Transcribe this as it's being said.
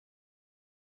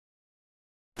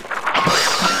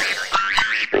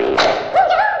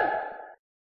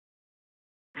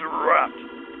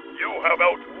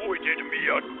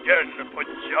again,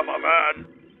 Pajama Man.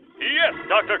 Yes,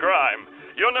 Dr. Grime.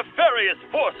 Your nefarious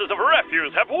forces of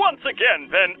refuse have once again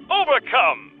been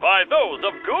overcome by those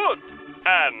of good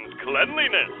and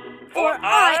cleanliness. For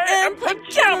I am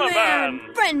Pajama Man,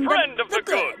 friend of the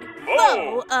good,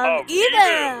 foe of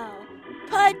evil.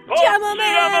 Pajama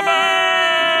Man!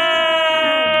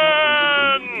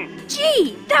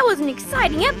 Gee, that was an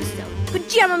exciting episode.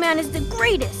 Pajama Man is the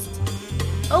greatest.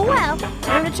 Oh well,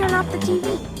 time to turn off the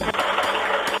TV.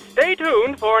 Stay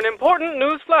tuned for an important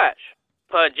news flash.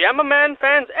 Pajama Man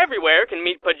fans everywhere can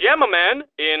meet Pajama Man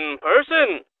in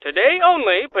person. Today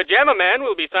only, Pajama Man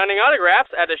will be signing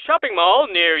autographs at a shopping mall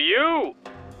near you.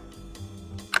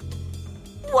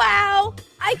 Wow!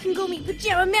 I can go meet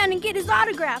Pajama Man and get his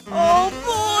autograph. Oh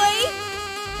boy!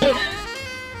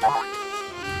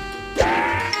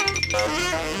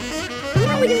 When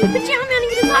are we gonna meet Pajama Man and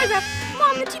get his autograph?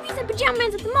 Mom, the TV said Pajama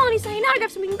Man's at the mall and he's signing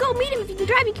autographs so we can go meet him. If you can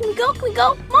drive me, can we go? Can we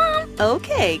go? Mom!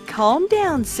 Okay, calm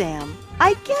down, Sam.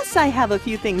 I guess I have a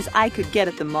few things I could get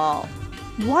at the mall.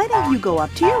 Why don't you go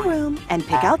up to your room and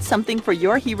pick out something for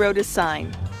your hero to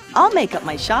sign? I'll make up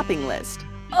my shopping list.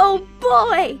 Oh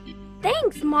boy!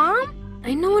 Thanks, Mom!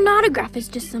 I know an autograph is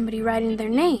just somebody writing their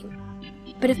name.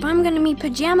 But if I'm gonna meet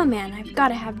Pajama Man, I've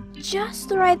gotta have just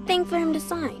the right thing for him to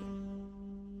sign.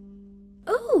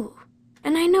 Ooh,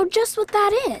 and I know just what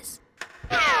that is.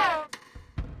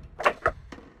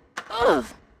 Ugh.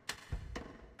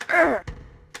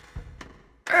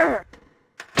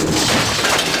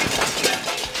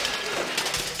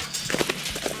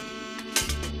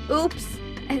 Oops,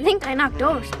 I think I knocked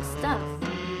over some stuff.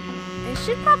 I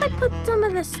should probably put some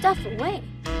of this stuff away.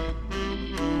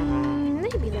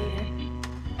 Maybe later.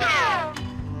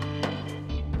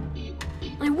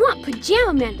 I want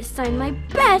Pajama Man to sign my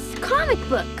best comic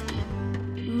book.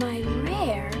 My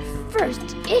rare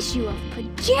first issue of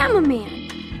Pajama Man,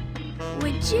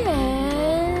 which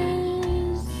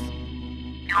is...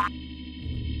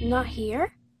 not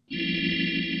here?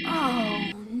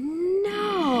 Oh,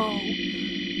 no.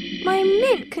 My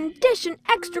mint condition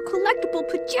extra collectible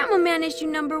Pajama Man issue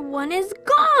 #1 is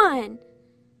gone.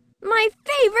 My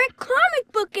favorite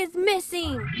comic book is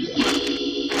missing.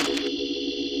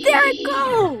 There it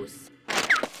goes.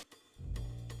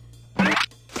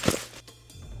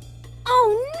 Oh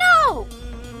no!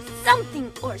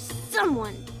 Something or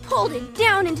someone pulled it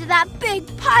down into that big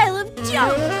pile of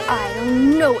junk. I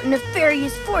don't know what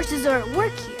nefarious forces are at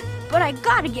work here, but I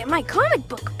gotta get my comic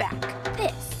book back.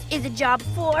 This is a job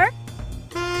for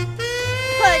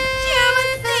Pajama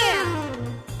Sam!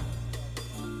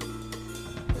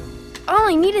 All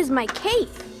I need is my cape.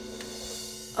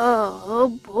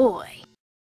 Oh boy.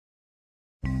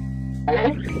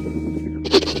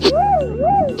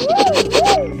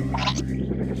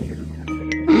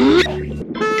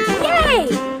 Yay!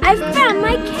 I found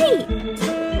my cape!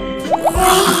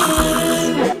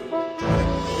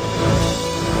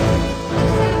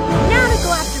 Now to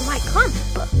go after my comic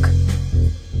book.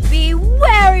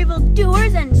 Beware,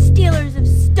 evildoers and stealers of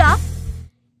stuff.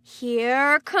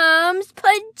 Here comes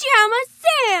Pajama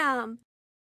Sam!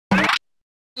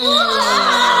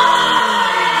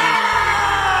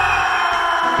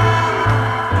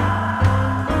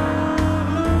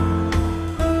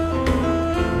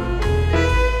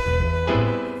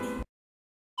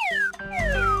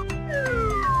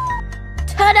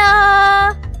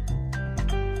 Ta-da!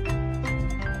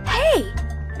 Hey,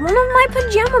 one of my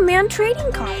Pajama Man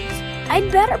trading cards.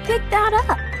 I'd better pick that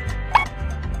up.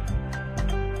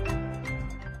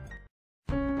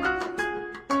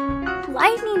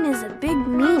 Lightning is a big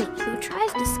meanie who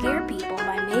tries to scare people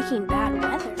by making bad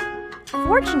weather.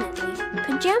 Fortunately,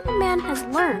 Pajama Man has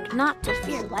learned not to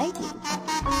fear lightning.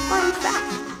 Fun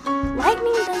fact,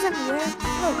 lightning doesn't wear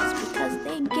clothes because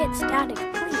they get static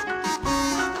clean.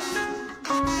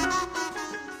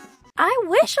 I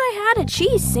wish I had a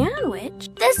cheese sandwich.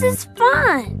 This is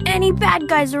fun. Any bad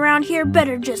guys around here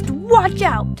better just watch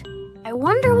out. I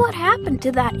wonder what happened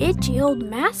to that itchy old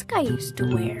mask I used to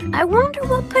wear. I wonder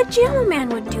what Pajama Man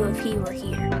would do if he were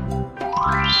here.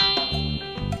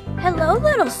 Hello,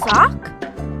 little sock.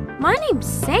 My name's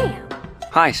Sam.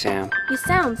 Hi, Sam. You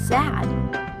sound sad.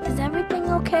 Is everything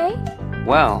okay?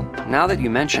 Well, now that you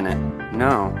mention it,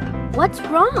 no. What's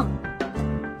wrong?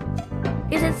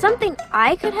 Is it something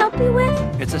I could help you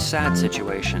with? It's a sad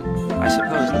situation. I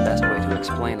suppose the best way to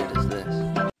explain it is this.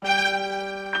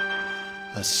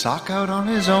 A sock out on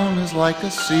his own is like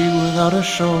a sea without a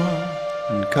shore.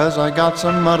 And 'cause I got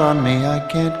some mud on me, I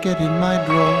can't get in my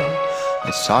drawer.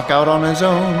 A sock out on his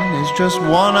own is just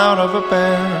one out of a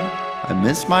pair. I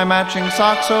miss my matching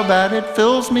sock so bad it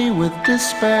fills me with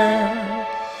despair.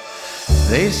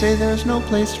 They say there's no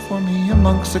place for me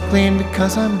amongst the clean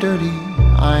because I'm dirty.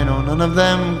 I know none of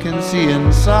them can see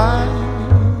inside.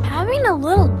 Having a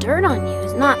little dirt on you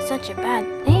is not such a bad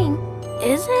thing,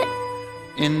 is it?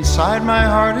 Inside my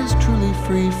heart is truly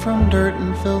free from dirt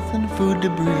and filth and food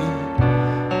debris.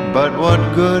 But what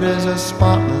good is a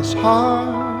spotless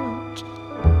heart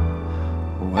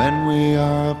when we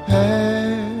are a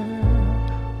pair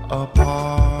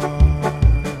apart?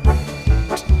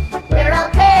 We're all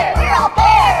pairs. We're all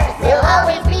pairs. We'll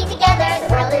always be together.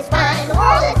 The world is fine. The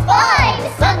world is fine. The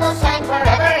sun will shine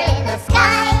forever in the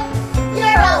sky.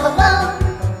 You're all alone.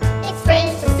 It's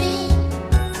strange to see.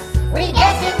 We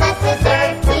guess it must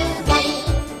deserve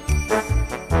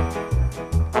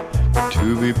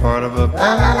to be part of a pair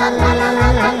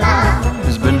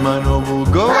has been my noble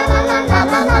goal.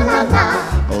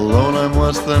 Alone I'm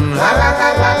less than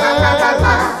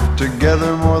half,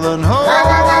 together more than whole.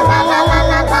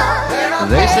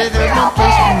 They say there's no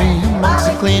place for me amongst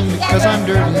the clean because I'm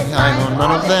dirty. I know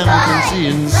none of them can see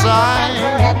inside.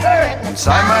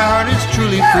 Inside my heart is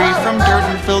truly free from dirt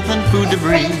and filth and food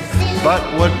debris. But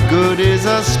what good is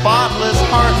a spotless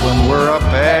heart when we're a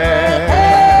pair?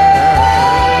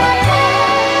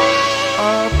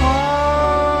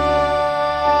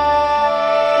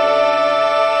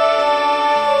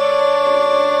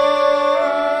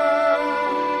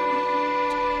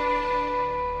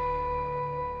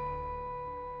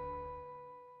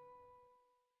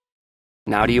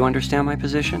 Now do you understand my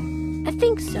position? I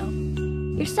think so.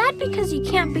 You're sad because you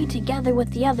can't be together with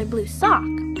the other blue sock,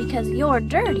 because you're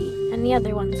dirty and the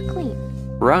other one's clean.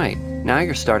 Right. Now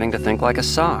you're starting to think like a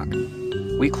sock.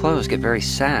 We clothes get very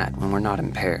sad when we're not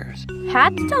in pairs.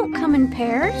 Hats don't come in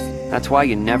pairs. That's why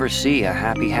you never see a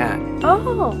happy hat.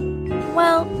 Oh,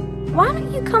 well, why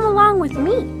don't you come along with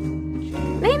me?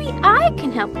 Maybe I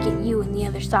can help get you and the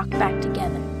other sock back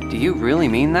together. Do you really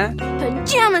mean that?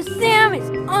 Pajama Sam is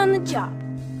on the job.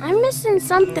 I'm missing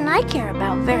something I care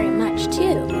about very much,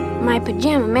 too. My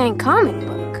Pajama Man comic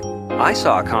book. I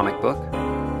saw a comic book.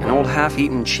 An old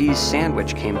half-eaten cheese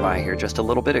sandwich came by here just a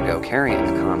little bit ago carrying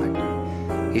a comic.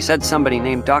 He said somebody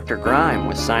named Dr. Grime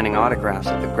was signing autographs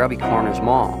at the Grubby Corners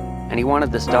Mall, and he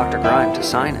wanted this Dr. Grime to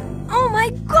sign it. Oh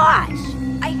my gosh!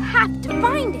 I have to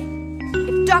find it.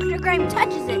 If Dr. Grime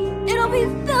touches it, it'll be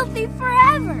filthy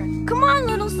forever. Come on,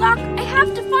 little sock. I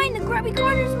have to find the Grubby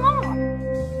Corners Mall.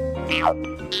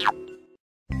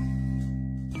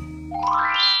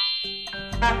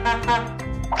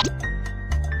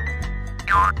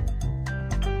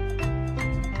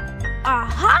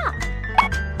 Aha!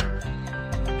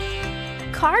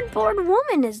 Cardboard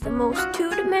Woman is the most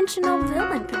two-dimensional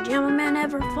villain Pajama Man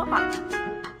ever fought.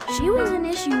 She was in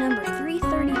issue number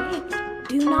 338,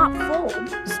 Do Not Fold,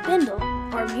 Spindle,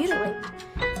 or Mutilate,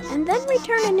 and then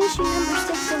returned in issue number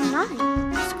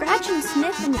 609, Scratch and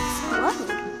Sniff and Explode.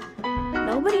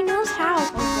 Nobody knows how or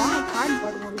why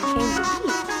Cardboard Woman came to be.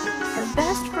 Her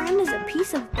best friend is a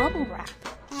piece of bubble wrap.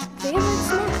 Favorite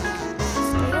snack,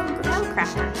 stale graham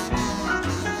crackers.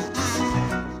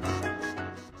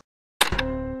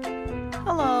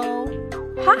 Hello.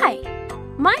 Hi,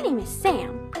 my name is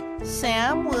Sam.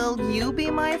 Sam, will you be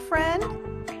my friend?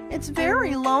 It's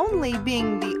very lonely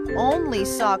being the only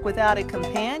sock without a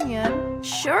companion.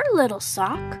 Sure, little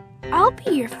sock. I'll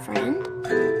be your friend.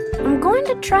 I'm going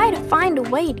to try to find a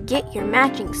way to get your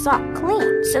matching sock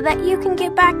clean so that you can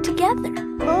get back together.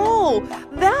 Oh,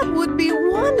 that would be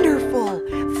wonderful.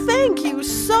 Thank you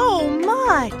so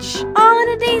much. All in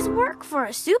a day's work for a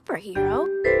superhero.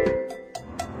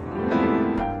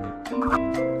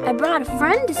 I brought a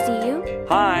friend to see you.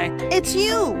 Hi. It's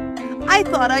you. I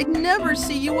thought I'd never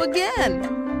see you again.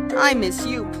 I miss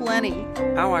you plenty.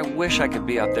 How I wish I could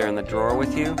be up there in the drawer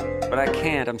with you, but I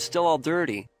can't. I'm still all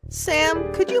dirty.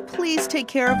 Sam, could you please take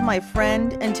care of my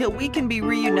friend until we can be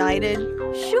reunited?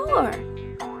 Sure.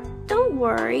 Don't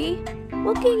worry.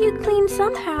 We'll get you clean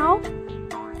somehow.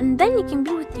 And then you can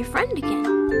be with your friend again.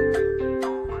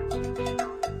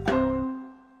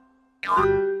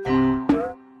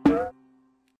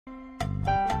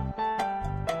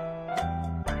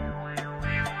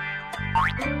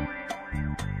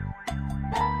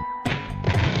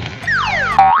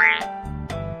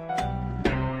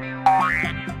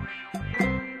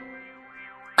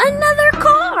 Another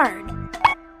card!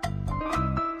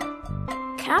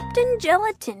 Captain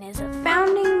Gelatin is a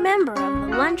founding member of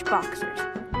the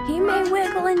Lunchboxers. He may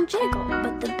wiggle and jiggle,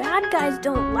 but the bad guys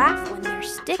don't laugh when their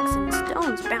sticks and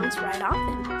stones bounce right off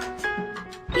him.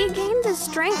 He gains his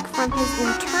strength from his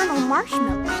internal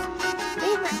marshmallows.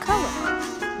 Favorite color?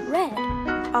 Red,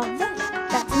 although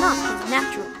that's not his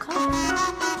natural color.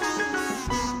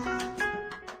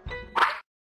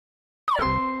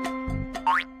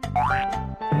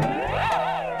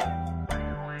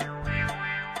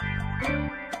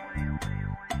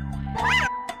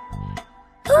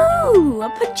 Ooh, a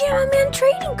Pajama Man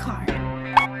trading card.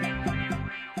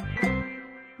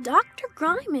 Dr.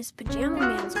 Grime is Pajama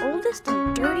Man's oldest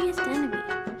and dirtiest enemy.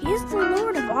 He is the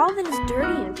lord of all that is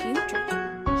dirty and putrid.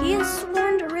 He has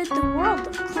sworn to rid the world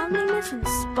of cleanliness and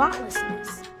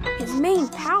spotlessness. His main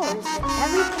power is that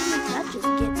everything he touches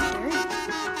gets dirty.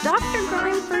 Dr.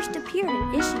 Grime first appeared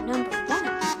in issue number 1,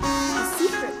 The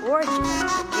Secret Origin of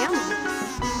Pajama Man.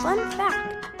 Fun fact,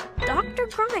 Dr.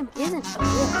 Grime isn't a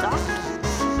real doctor.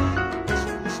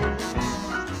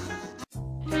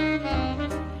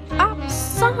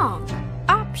 Song.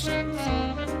 Options.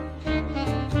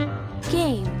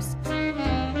 Games.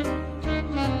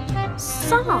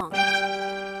 Song.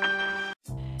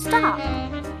 Stop.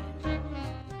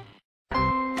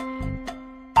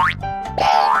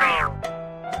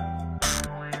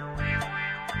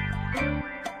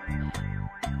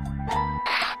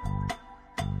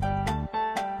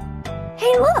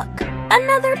 Hey, look!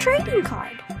 Another trading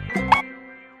card.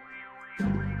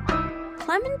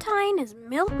 Clementine is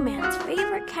Milkman's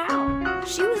favorite cow.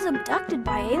 She was abducted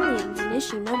by aliens in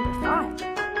issue number 5.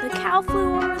 The cow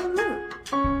flew over the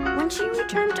moon. When she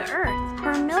returned to Earth,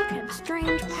 her milk had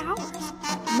strange powers,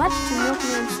 much to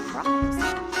Milkman's surprise.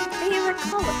 Favorite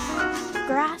color,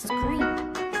 grass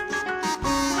green.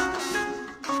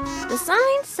 The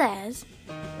sign says,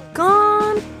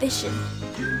 "Gone fishing."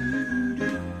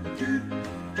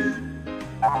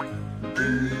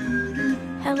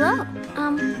 Hello,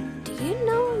 do you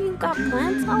know you've got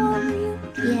plants all over you?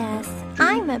 Yes,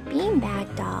 I'm a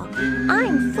beanbag doll.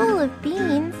 I'm full of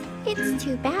beans. It's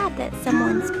too bad that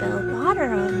someone spilled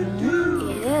water on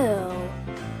me. Ew.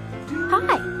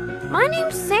 Hi, my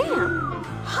name's Sam.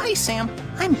 Hi, Sam.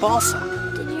 I'm Balsa.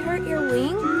 Did you hurt your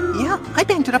wing? Yeah, I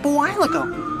banged it up a while ago.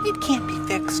 It can't be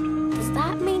fixed. Does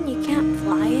that mean you can't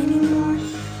fly anymore?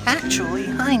 Actually,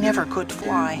 I never could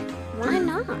fly. Why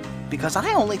not? Because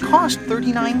I only cost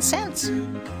 39 cents.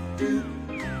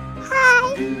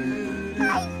 Hi,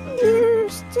 I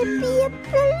used to be a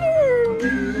balloon.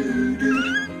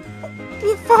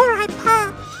 Before I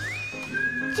popped,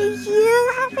 do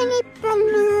you have any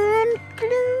balloon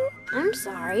glue? I'm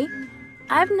sorry.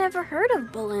 I've never heard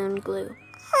of balloon glue.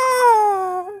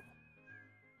 Oh.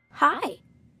 Hi.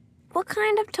 What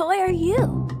kind of toy are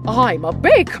you? I'm a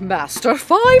Bake Master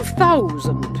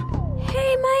 5000.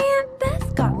 Hey, my Aunt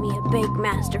Beth got me a Bake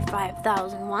Master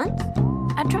 5000 once.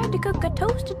 I tried to cook a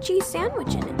toasted cheese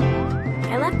sandwich in it.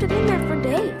 I left it in there for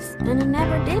days, and it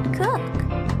never did cook.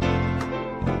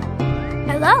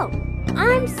 Hello,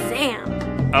 I'm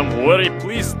Sam. I'm very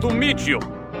pleased to meet you.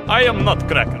 I am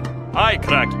Nutcracker. I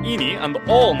crack any and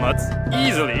all nuts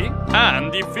easily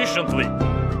and efficiently.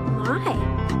 My,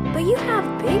 but you have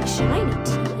big shiny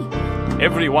teeth.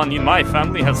 Everyone in my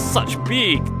family has such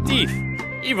big teeth,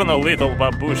 even a little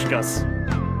babushkas.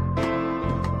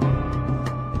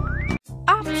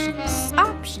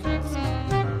 Options.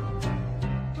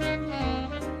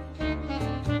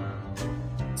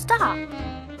 Stop.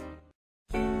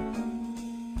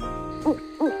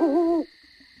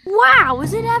 Wow,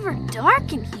 is it ever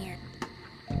dark in here?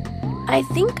 I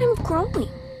think I'm growing.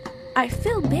 I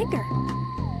feel bigger.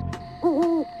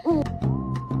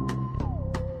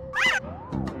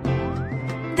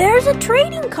 There's a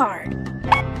trading card.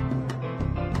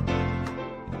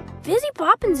 Fizzy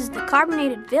Poppins is the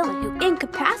carbonated villain who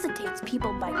incapacitates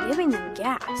people by giving them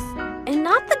gas. And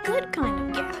not the good kind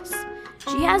of gas.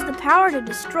 She has the power to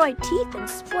destroy teeth and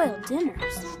spoil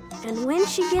dinners. And when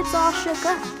she gets all shook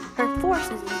up, her force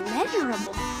is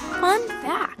immeasurable. Fun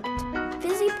fact,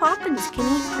 Fizzy Poppins can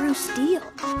eat through steel.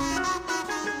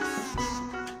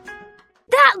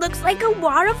 That looks like a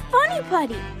wad of Funny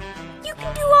Putty. You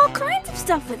can do all kinds of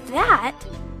stuff with that.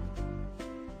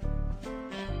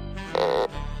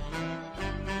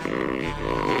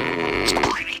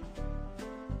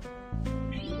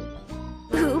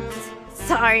 Oops.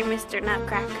 Sorry, Mr.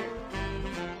 Nutcracker.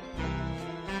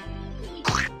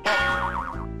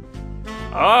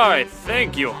 Aye,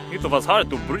 thank you. It was hard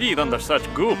to breathe under such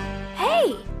goop.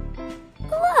 Hey!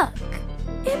 Look!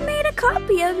 It made a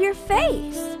copy of your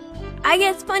face. I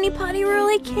guess Funny Putty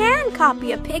really can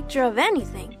copy a picture of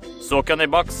anything. So can a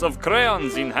box of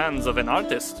crayons in hands of an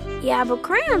artist. Yeah, but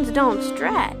crayons don't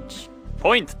stretch.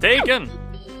 Point taken.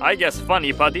 I guess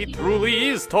Funny Putty truly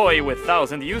is toy with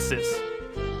 1,000 uses.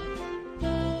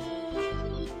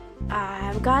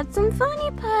 I've got some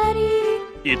Funny Putty.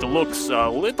 It looks a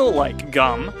little like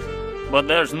gum, but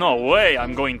there's no way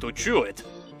I'm going to chew it.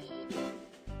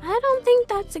 I don't think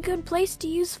that's a good place to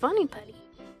use Funny Putty.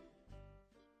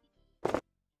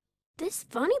 This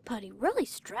Funny Putty really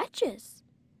stretches.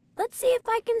 Let's see if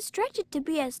I can stretch it to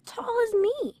be as tall as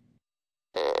me.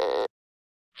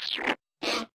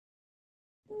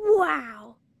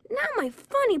 my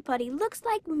funny putty looks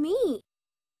like me.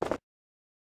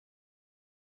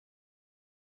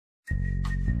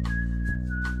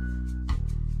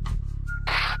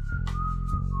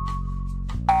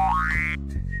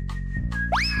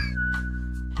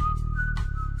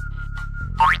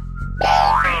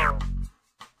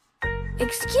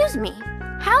 Excuse me,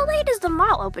 how late is the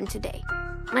mall open today?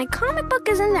 My comic book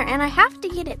is in there and I have to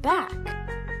get it back.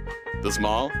 This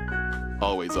mall?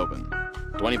 Always open.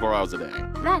 24 hours a day.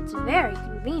 That's very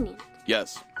convenient.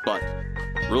 Yes, but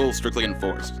rules strictly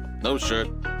enforced. No shirt,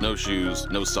 no shoes,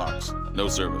 no socks, no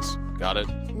service. Got it?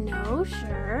 No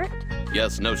shirt?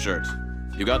 Yes, no shirt.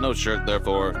 You got no shirt,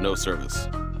 therefore no service.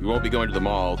 You won't be going to the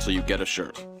mall till you get a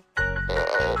shirt.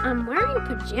 I'm wearing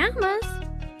pajamas.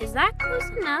 Is that close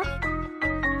enough?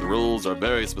 The rules are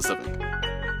very specific.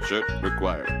 Shirt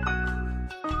required.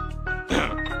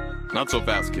 Not so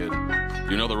fast, kid.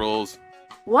 You know the rules?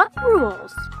 What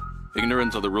rules?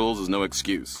 Ignorance of the rules is no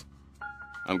excuse.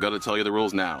 I'm gonna tell you the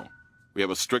rules now. We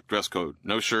have a strict dress code.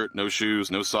 No shirt, no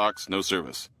shoes, no socks, no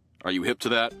service. Are you hip to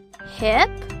that? Hip?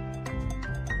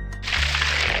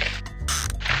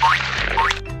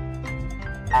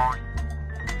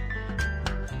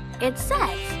 It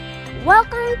says,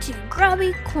 "Welcome to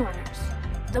Grubby Corners."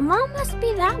 The mall must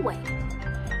be that way.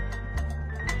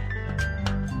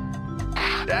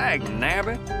 Dag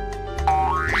nabbit.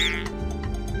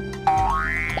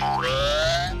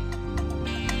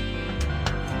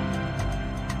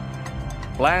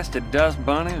 Blasted dust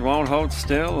bunnies won't hold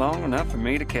still long enough for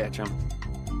me to catch them.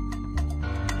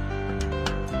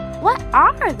 What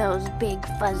are those big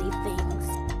fuzzy things?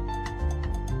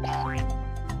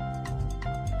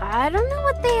 I don't know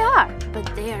what they are,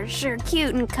 but they are sure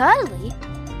cute and cuddly.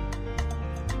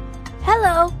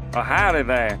 Hello. Oh, howdy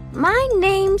there. My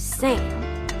name's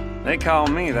Sam. They call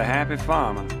me the Happy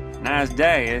Farmer. Nice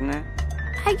day, isn't it?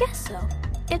 I guess so.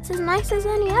 It's as nice as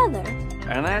any other.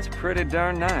 And that's pretty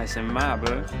darn nice in my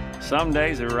book. Some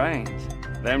days it rains.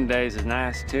 Them days is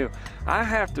nice too. I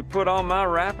have to put on my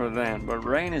wrapper then, but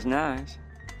rain is nice.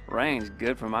 Rain's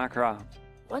good for my crops.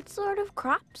 What sort of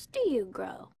crops do you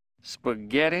grow?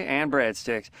 Spaghetti and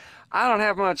breadsticks. I don't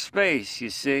have much space,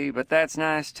 you see, but that's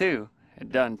nice too.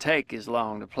 It doesn't take as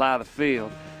long to plow the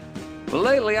field. But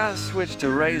lately I switched to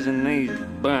raising these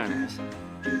bunnies.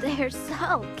 They're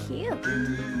so cute.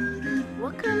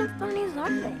 What kind of bunnies are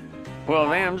they? Well,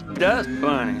 them's dust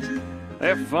bunnies.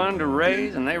 They're fun to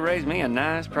raise, and they raise me a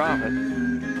nice profit.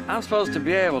 I'm supposed to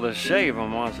be able to shave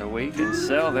them once a week and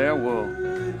sell their wool.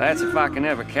 That's if I can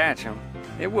ever catch them.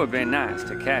 It would be nice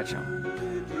to catch them.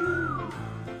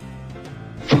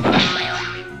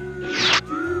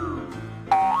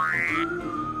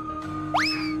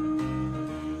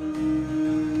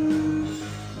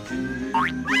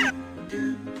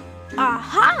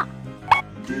 Aha!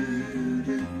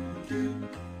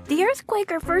 The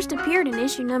Earthquaker first appeared in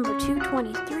issue number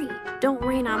 223, Don't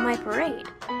Rain on My Parade.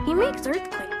 He makes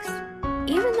earthquakes.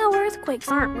 Even though earthquakes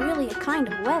aren't really a kind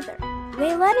of weather,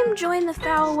 they let him join the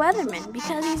foul weathermen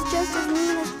because he's just as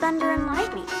mean as thunder and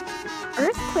lightning.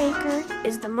 Earthquaker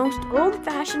is the most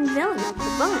old-fashioned villain of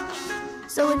the bunch,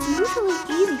 so it's usually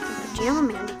easy for Pajama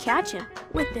Man to catch him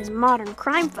with his modern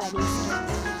crime-fighting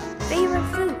skills. Favorite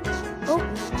food?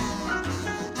 Oatmeal.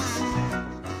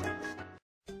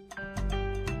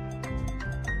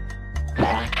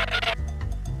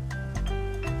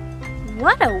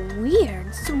 What a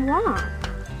weird swamp.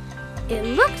 It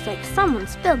looks like someone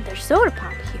spilled their soda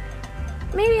pop here.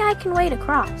 Maybe I can wade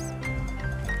across.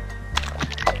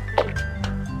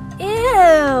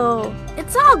 Ew!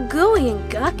 It's all gooey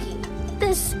and gucky.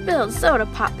 This spilled soda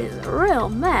pop is a real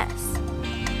mess.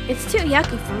 It's too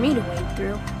yucky for me to wade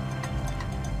through.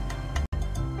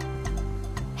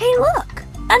 Hey look!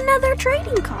 Another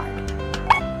trading card!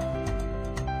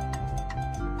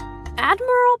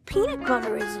 Admiral Peanut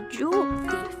Butter is a jewel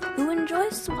thief who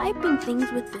enjoys swiping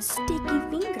things with his sticky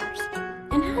fingers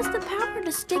and has the power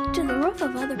to stick to the roof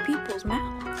of other people's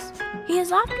mouths. He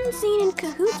is often seen in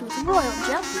cahoots with Royal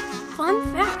Jelly. Fun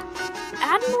fact,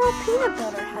 Admiral Peanut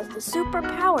Butter has the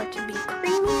superpower to be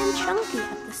creamy and chunky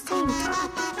at the same time.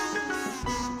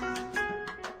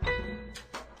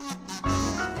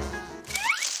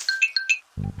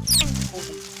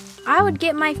 I would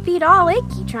get my feet all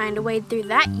achy trying to wade through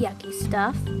that yucky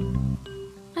stuff.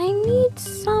 I need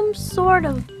some sort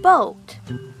of boat.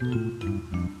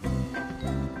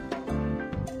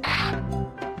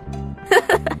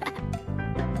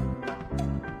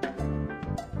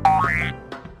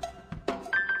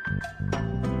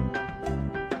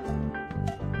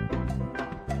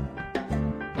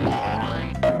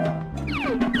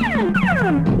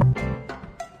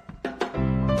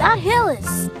 That hill is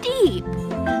steep.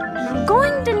 I'm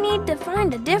going to need to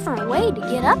find a different way to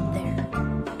get up there.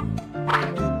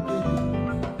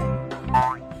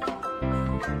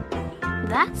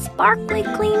 That sparkly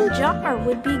clean jar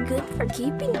would be good for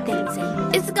keeping things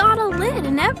in. It's got a lid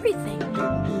and everything.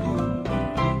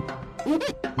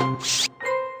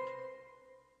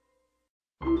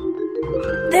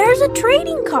 There's a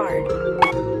trading card.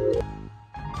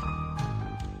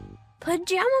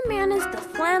 Pajama Man is the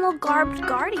flannel-garbed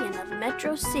guardian of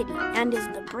Metro City and is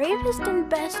the bravest and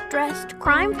best-dressed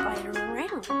crime fighter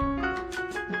around.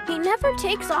 He never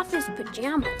takes off his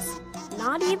pajamas,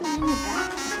 not even in the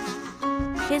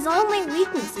bathroom. His only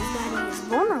weakness is that he is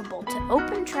vulnerable to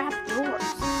open trap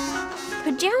doors.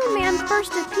 Pajama Man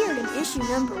first appeared in issue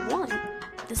number 1,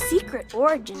 The Secret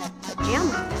Origin of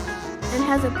Pajama Man, and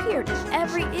has appeared in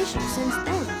every issue since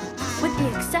then, with the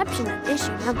exception of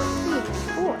issue number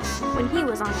 384, when he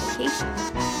was on vacation.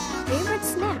 Favorite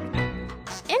snack?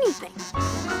 Anything,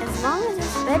 as long as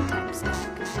it's bedtime snack.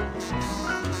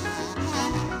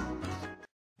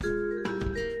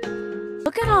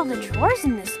 Look at all the drawers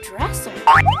in this dresser.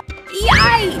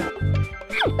 Yay!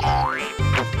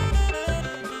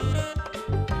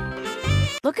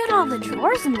 Look at all the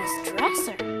drawers in this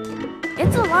dresser.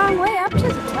 It's a long way up to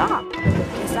the top.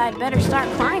 Guess I'd better start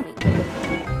climbing.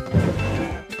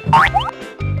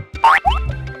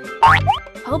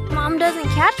 Hope Mom doesn't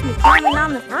catch me climbing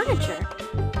on the furniture.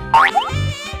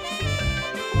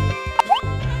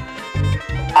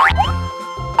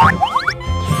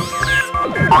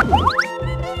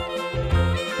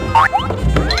 I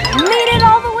made it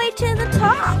all the way to the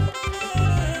top.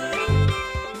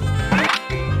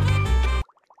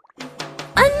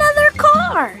 Another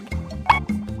card.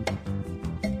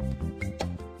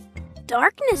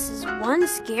 Darkness is one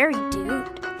scary dude.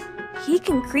 He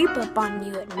can creep up on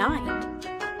you at night.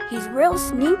 He's real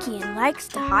sneaky and likes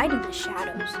to hide in the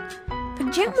shadows.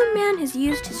 Pajama Man has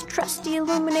used his trusty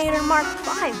Illuminator Mark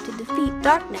V to defeat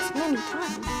darkness many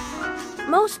times.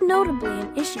 Most notably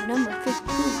in issue number 15,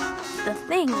 The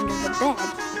Thing Under the Bed,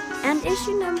 and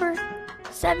issue number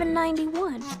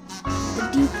 791, The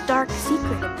Deep Dark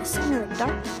Secret at the Center of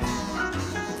Darkness.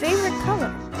 Favorite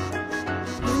color?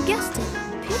 You guessed it,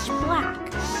 pitch black.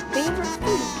 Favorite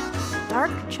food?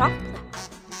 Dark chocolate.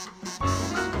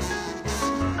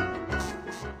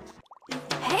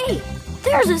 Hey,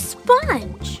 there's a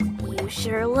sponge. You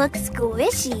sure look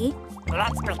squishy.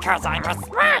 That's because I'm a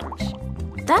sponge.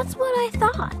 That's what I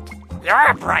thought.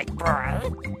 You're a bright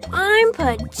boy. I'm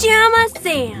Pajama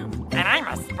Sam. And I'm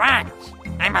a sponge.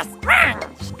 I'm a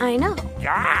sponge. I know.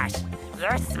 Gosh,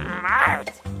 you're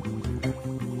smart.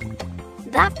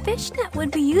 That fishnet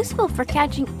would be useful for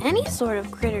catching any sort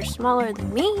of critter smaller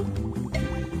than me.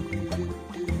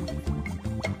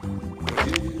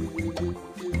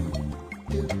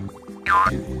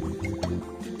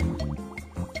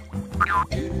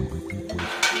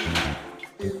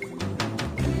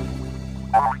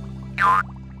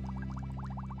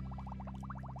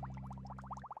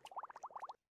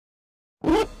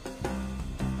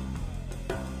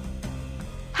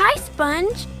 Hi,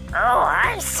 Sponge. Oh,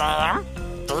 hi, Sam.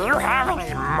 Do you have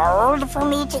any mold for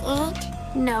me to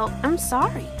eat? No, I'm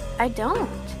sorry. I don't.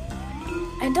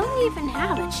 I don't even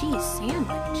have a cheese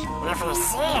sandwich. If you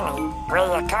see any,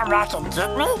 will you come back and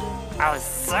get me? I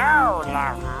so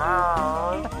love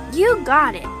mold. You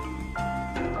got it.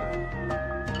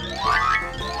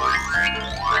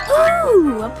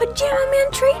 Ooh, a Pajama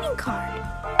Man trading card.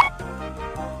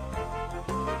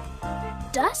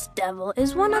 Dust Devil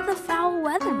is one of the foul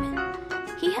weathermen.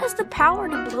 He has the power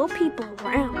to blow people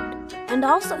around, and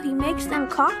also he makes them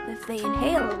cough if they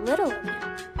inhale a little of him.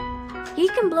 He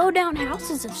can blow down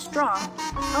houses of straw,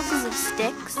 houses of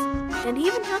sticks, and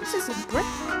even houses of brick.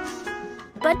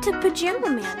 But to Pajama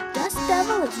Man, Dust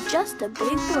Devil is just a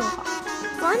big blowhard.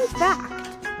 Fun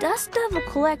fact, Dust Devil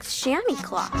collects chamois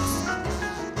cloths.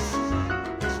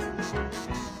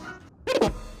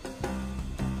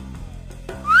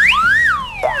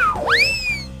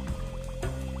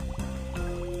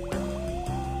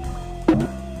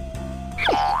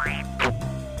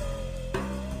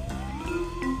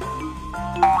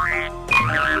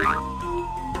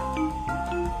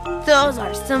 Those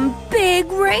are some big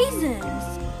raisins.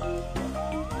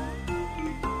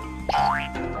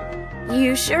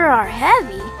 You sure are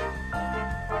heavy.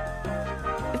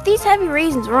 If these heavy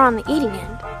raisins were on the eating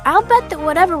end, I'll bet that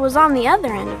whatever was on the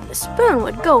other end of the spoon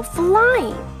would go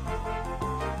flying.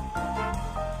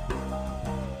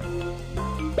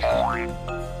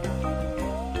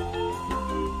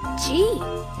 Gee,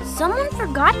 someone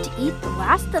forgot to eat the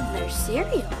last of their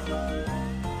cereal.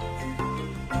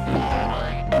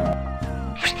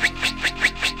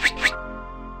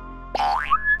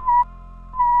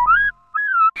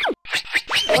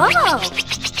 Whoa!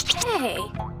 Hey.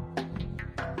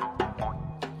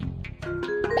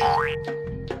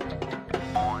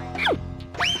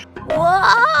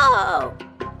 Whoa!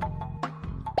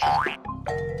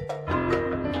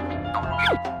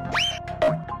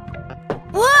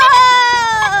 Whoa!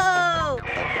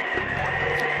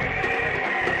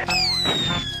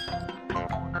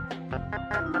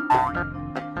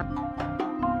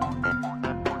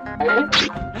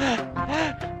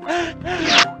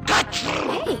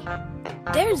 Hey,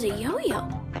 there's a yo-yo.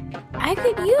 I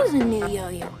could use a new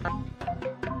yo-yo.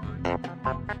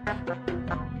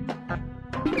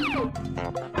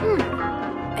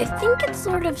 I think it's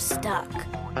sort of stuck.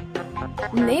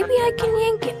 Maybe I can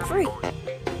yank it free.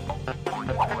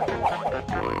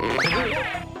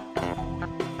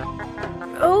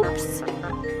 Oops.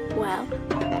 Well,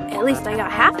 at least I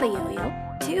got half a yo-yo.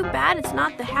 Too bad it's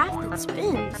not the half that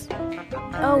spins.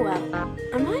 Oh well,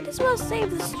 I might as well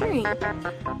save the string.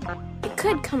 It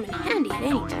could come in handy at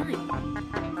any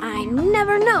time. I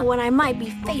never know when I might be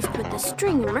faced with a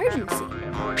string emergency.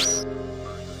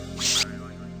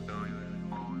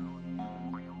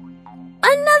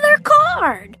 Another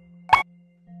card!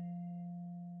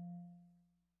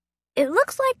 It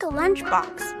looks like a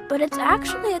lunchbox, but it's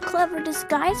actually a clever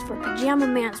disguise for Pajama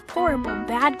Man's portable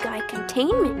bad guy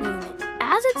containment unit.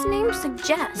 As its name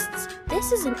suggests,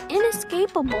 this is an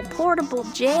inescapable portable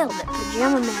jail that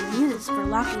Pajama Man uses for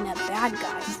locking up bad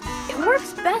guys. It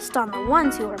works best on the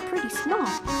ones who are pretty small,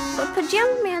 but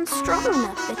Pajama Man's strong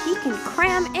enough that he can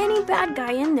cram any bad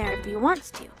guy in there if he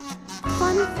wants to.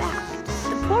 Fun fact,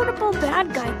 the portable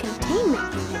bad guy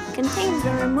containment unit contains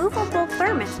a removable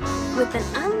thermos with an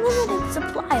unlimited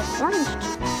supply of orange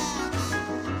juice.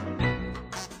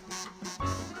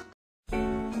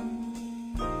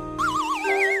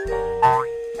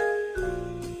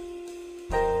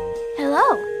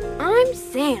 Hello, I'm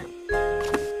Sam.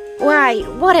 Why,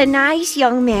 what a nice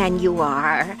young man you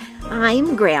are.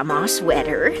 I'm Grandma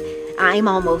Sweater. I'm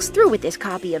almost through with this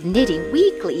copy of Knitting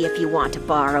Weekly if you want to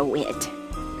borrow it.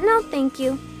 No, thank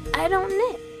you. I don't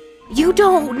knit. You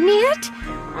don't knit?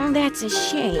 Oh, that's a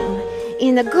shame.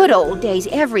 In the good old days,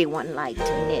 everyone liked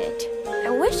to knit. I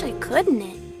wish I could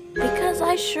knit, because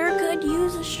I sure could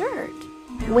use a shirt.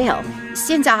 Well,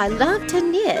 since I love to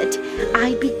knit,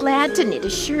 I'd be glad to knit a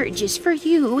shirt just for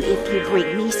you if you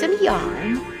bring me some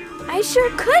yarn. I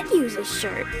sure could use a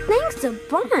shirt. Thanks a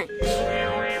bunch.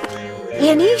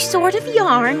 Any sort of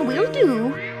yarn will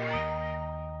do.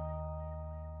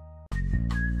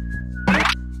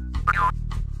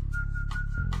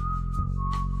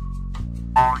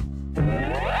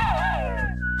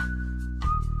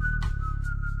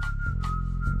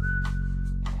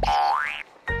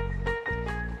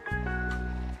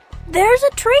 There's a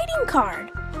trading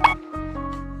card.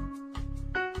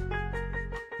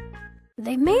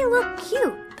 They may look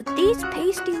cute, but these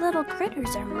pasty little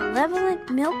critters are malevolent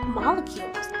milk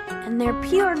molecules, and they're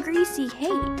pure greasy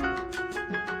hate.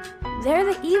 They're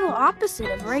the evil opposite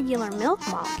of regular milk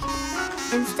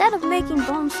molecules. Instead of making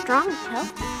bones strong and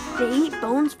healthy, they eat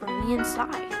bones from the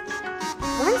inside.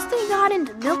 Once they got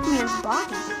into Milkman's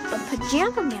body, but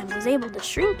Pajama Man was able to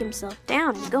shrink himself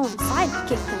down and go inside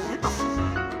to kick them out.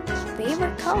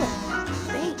 Favorite color?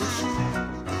 Beige.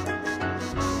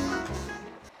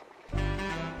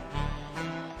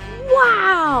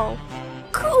 Wow!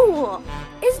 Cool!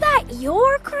 Is that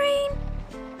your crane?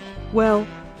 Well,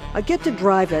 I get to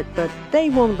drive it, but they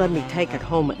won't let me take it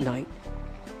home at night.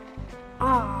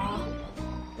 Aww.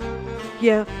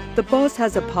 Yeah, the boss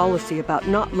has a policy about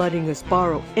not letting us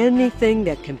borrow anything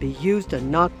that can be used to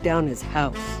knock down his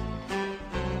house.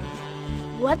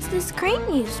 What's this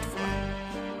crane used for?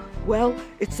 Well,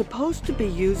 it's supposed to be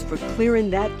used for clearing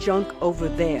that junk over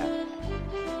there.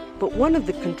 But one of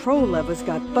the control levers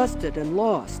got busted and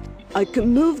lost. I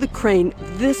can move the crane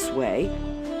this way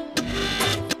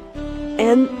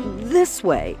and this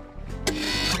way.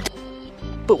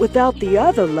 But without the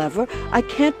other lever, I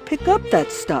can't pick up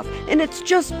that stuff, and it's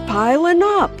just piling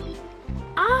up.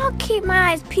 I'll keep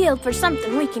my eyes peeled for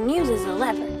something we can use as a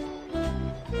lever.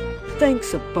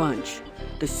 Thanks a bunch.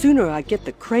 The sooner I get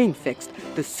the crane fixed,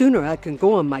 the sooner I can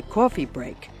go on my coffee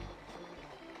break.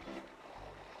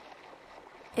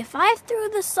 If I threw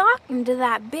the sock into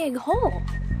that big hole,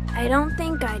 I don't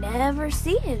think I'd ever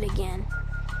see it again.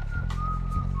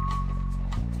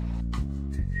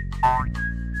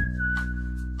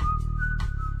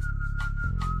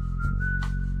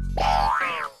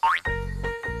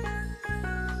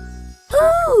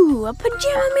 Ooh, a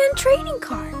Pajama Man trading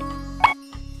card.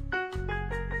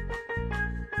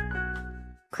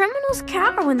 Criminal Criminals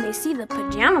cower when they see the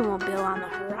Pajama-mobile on the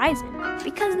horizon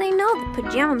because they know the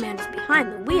Pajama Man is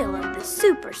behind the wheel of this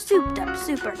super souped-up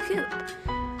super coupe.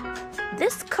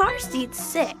 This car seat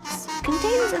 6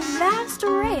 contains a vast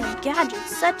array of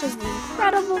gadgets such as the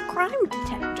incredible crime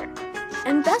detector.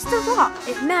 And best of all,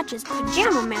 it matches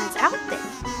Pajama Man's outfit.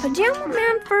 Pajama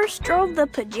Man first drove the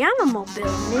Pajama-mobile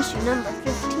in issue number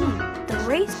 15, The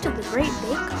Race to the Great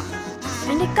Bake-Off.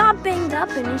 And it got banged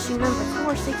up in issue number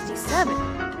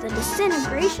 467, The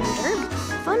Disintegration Derby.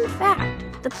 Fun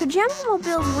fact, the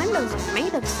Pajama-mobile's windows are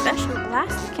made of special glass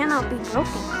that cannot be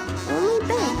broken, only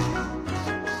bent.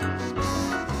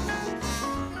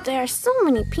 There are so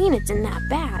many peanuts in that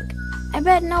bag. I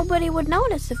bet nobody would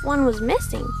notice if one was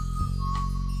missing.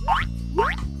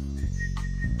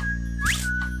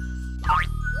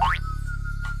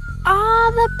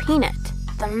 Ah, the peanut,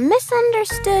 the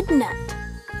misunderstood nut.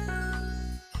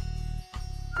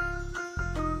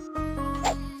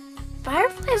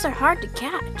 Fireflies are hard to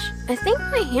catch. I think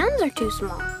my hands are too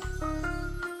small.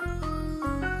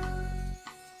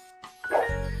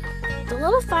 The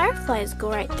little fireflies go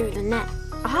right through the net.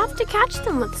 I'll have to catch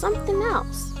them with something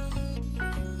else.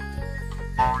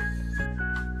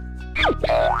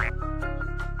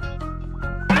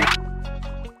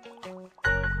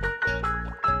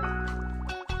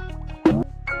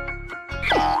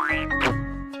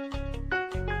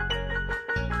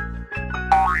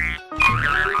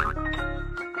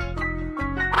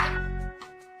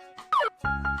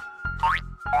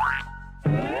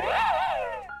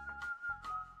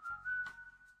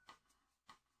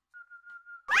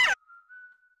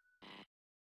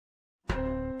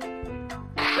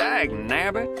 Dag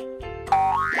nabbit.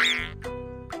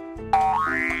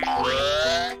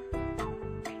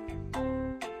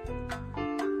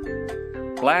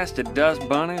 Blasted dust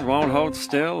bunnies won't hold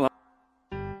still.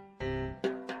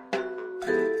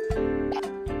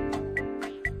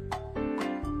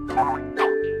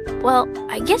 Well,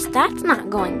 I guess that's not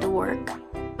going to work.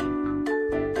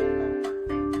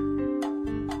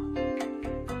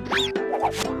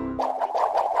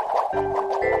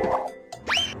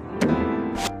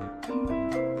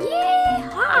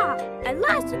 Yee-haw! I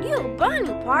lasted you a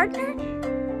bunny, partner.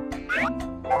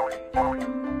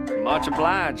 Much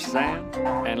obliged, Sam.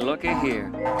 And looky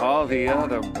here, all the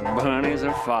other bunnies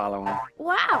are following.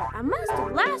 Wow, I must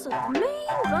have lassoed the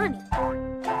main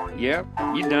bunny. Yep,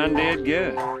 you done did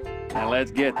good. Now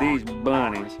let's get these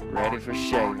bunnies ready for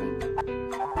shaving.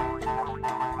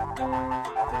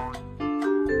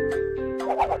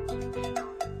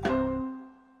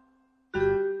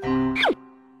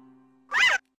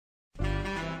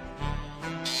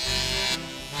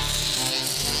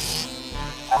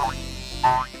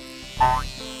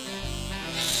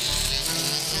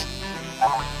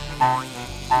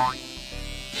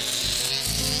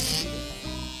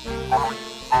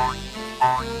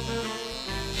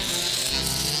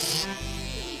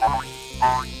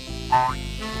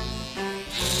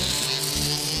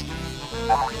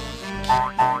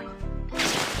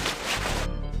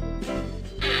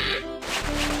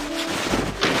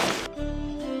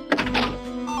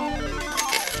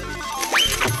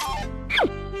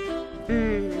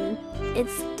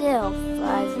 It's still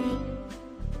fuzzy.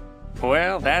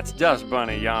 Well, that's Dust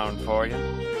Bunny yarn for you.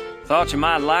 Thought you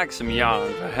might like some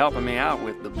yarn for helping me out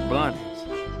with the bunnies.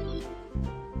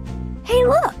 Hey,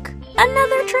 look!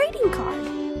 Another trading card!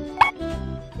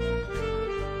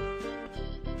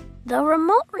 The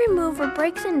remote remover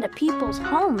breaks into people's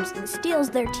homes and steals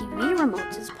their TV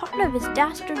remotes as part of his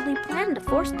dastardly plan to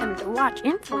force them to watch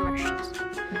infomercials.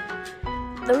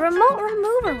 The remote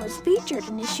remover was featured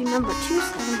in issue number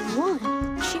 271,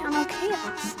 Channel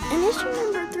Chaos, and issue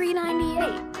number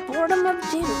 398, Boredom of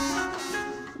Doom.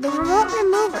 The remote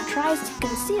remover tries to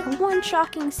conceal one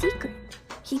shocking secret.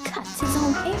 He cuts his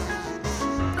own hair.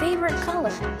 Favorite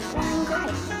color, wearing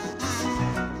gray.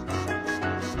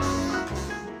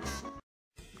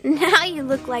 Now you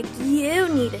look like you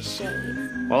need a shave.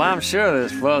 Well, I'm sure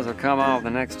this fuzz will come off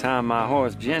the next time my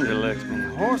horse Ginger licks me.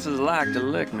 Horses like to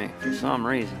lick me for some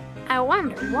reason. I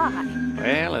wonder why.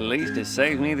 Well, at least it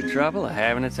saves me the trouble of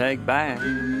having to take baths.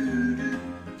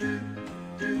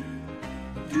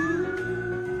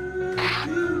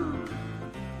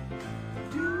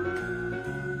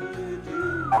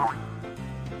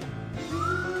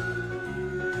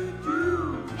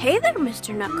 Hey there,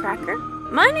 Mr. Nutcracker.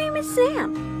 My name is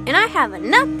Sam, and I have a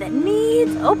nut that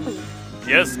needs opening.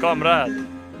 Yes, comrade.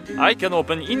 I can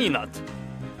open any nut.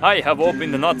 I have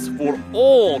opened nuts for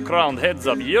all crowned heads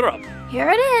of Europe. Here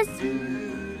it is.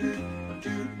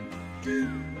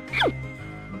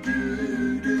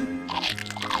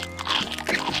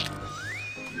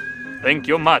 Thank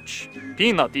you much.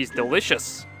 peanut is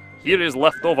delicious. Here is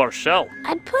leftover shell.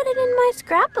 I'd put it in my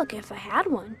scrapbook if I had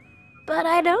one, but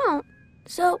I don't.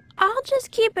 So I'll just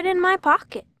keep it in my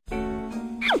pocket. I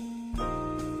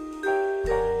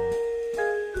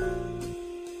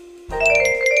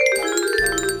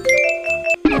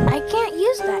can't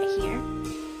use that here.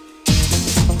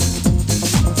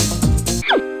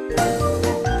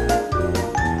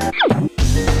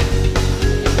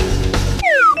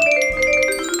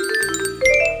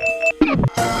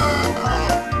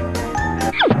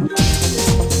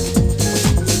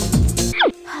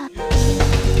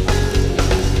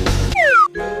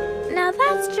 Now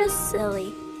that's just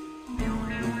silly.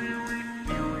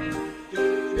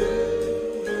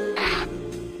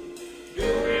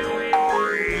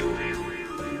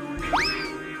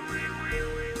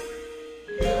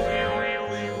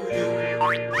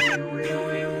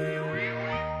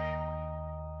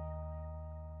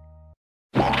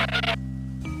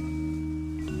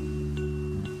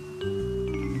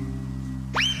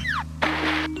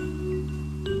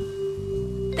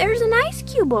 There's an ice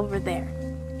cube over there.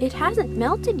 It hasn't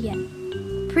melted yet.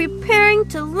 Preparing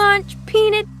to launch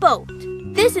Peanut Boat.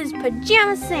 This is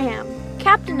Pajama Sam,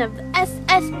 captain of the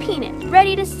SS Peanut,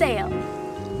 ready to sail.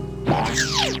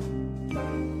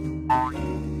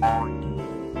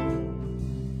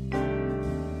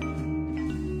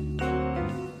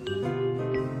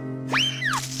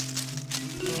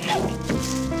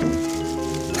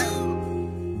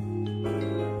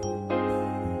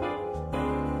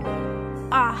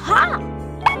 Aha!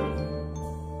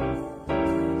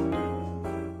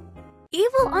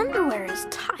 Evil underwear is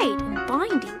tight and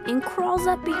binding and crawls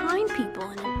up behind people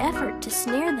in an effort to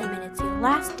snare them in its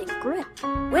elastic grip.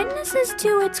 Witnesses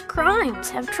to its crimes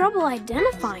have trouble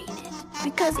identifying it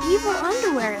because evil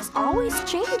underwear is always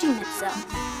changing itself.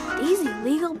 These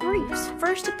illegal briefs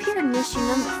first appeared in issue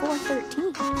number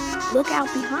 413, Look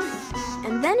Out Behind,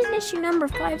 and then in issue number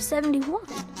 571,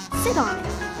 Sit on It.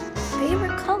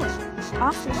 Favorite color,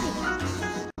 off-white.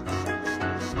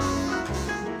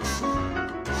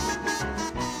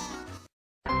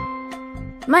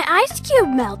 My ice cube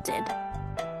melted.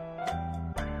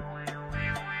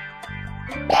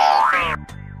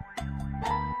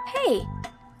 Hey,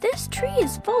 this tree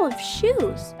is full of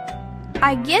shoes.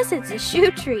 I guess it's a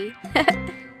shoe tree.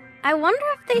 I wonder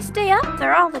if they stay up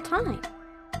there all the time.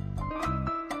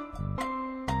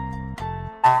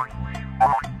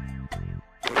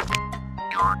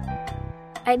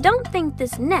 I don't think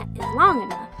this net is long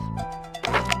enough.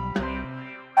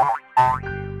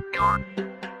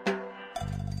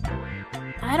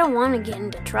 I don't want to get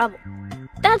into trouble.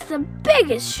 That's the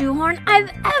biggest shoehorn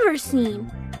I've ever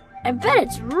seen. I bet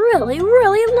it's really,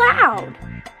 really loud.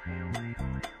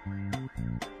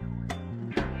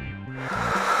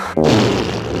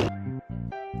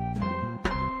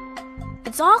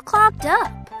 It's all clogged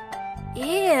up.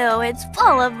 Ew, it's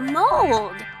full of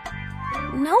mold.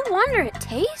 No wonder it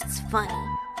tastes funny.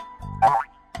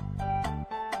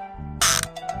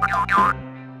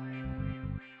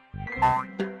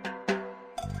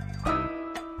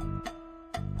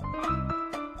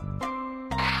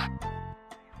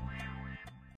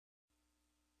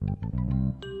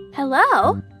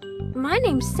 Hello? My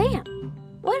name's Sam.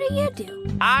 What do you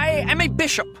do? I am a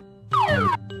bishop.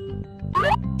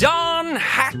 Darn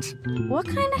hat! What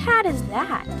kind of hat is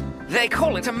that? They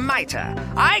call it a mitre.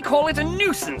 I call it a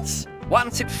nuisance.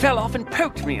 Once it fell off and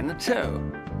poked me in the toe.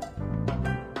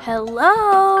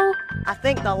 Hello? I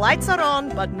think the lights are on,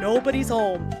 but nobody's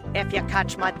home, if you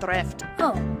catch my drift.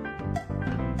 Oh.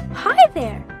 Hi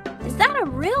there. Is that a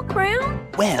real crown?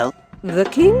 Well, the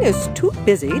king is too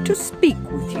busy to speak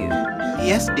with you.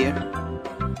 Yes, dear.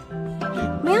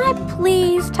 May I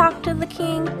please talk to the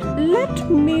king? Let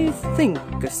me think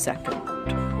a second.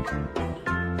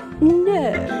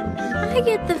 No. I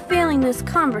get the feeling this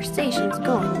conversation's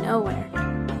going nowhere.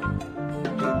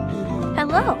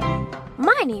 Hello.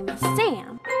 My name is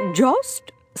Sam.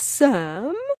 Just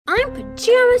Sam? I'm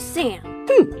Pajama Sam.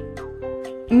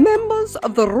 Members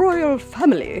of the royal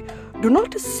family do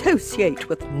not associate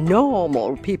with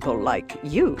normal people like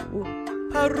you.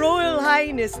 Her Royal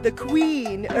Highness the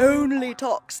Queen only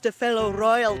talks to fellow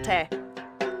royalty.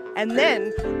 And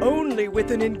then only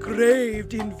with an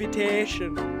engraved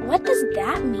invitation. What does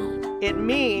that mean? It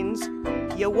means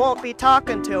you won't be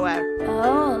talking to her.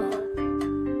 Oh.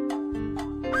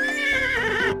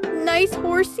 Nice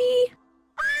horsey.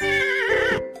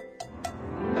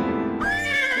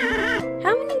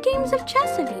 How many games of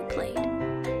chess have you played?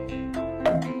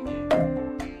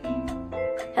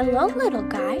 Hello, little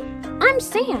guy. I'm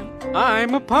Sam.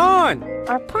 I'm a pawn.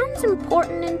 Are pawns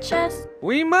important in chess?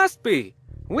 We must be.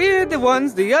 We're the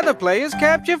ones the other players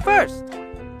capture first.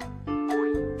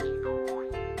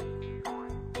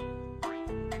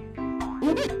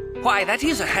 Why, that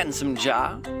is a handsome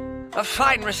jar. A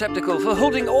fine receptacle for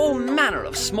holding all manner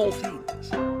of small things.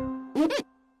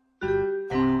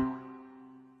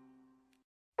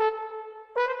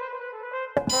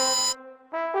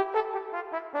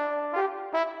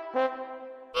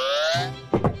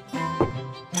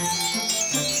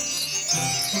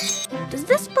 Does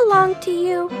this belong to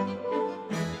you?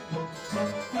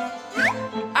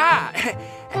 Ah!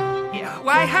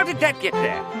 Why, how did that get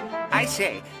there? I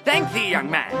say, thank thee, young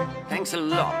man. Thanks a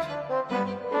lot.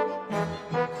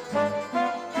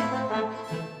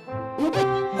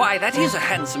 Why, that is a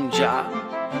handsome jar.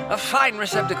 A fine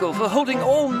receptacle for holding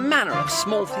all manner of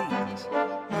small things.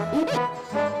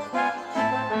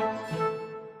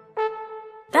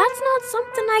 That's not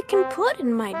something I can put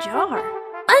in my jar.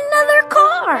 Another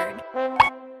card!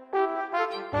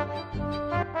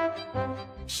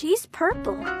 She's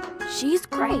purple, she's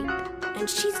grape, and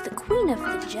she's the queen of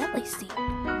the jelly seed.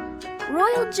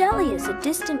 Royal Jelly is a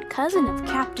distant cousin of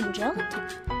Captain Gelatin,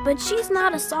 but she's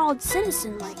not a solid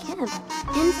citizen like him.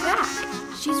 In fact,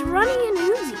 she's running an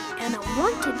Uzi and a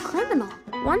wanted criminal.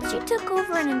 Once she took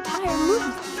over an entire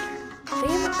movie theater.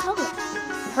 Favorite color?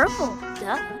 Purple,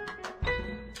 duh.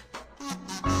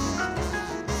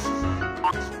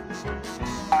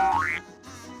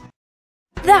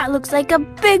 That looks like a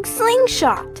big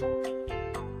slingshot.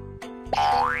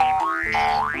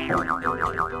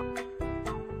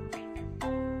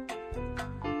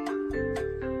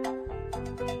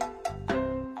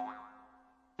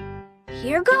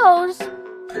 Here goes.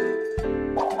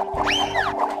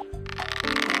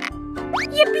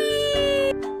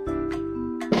 Yippee!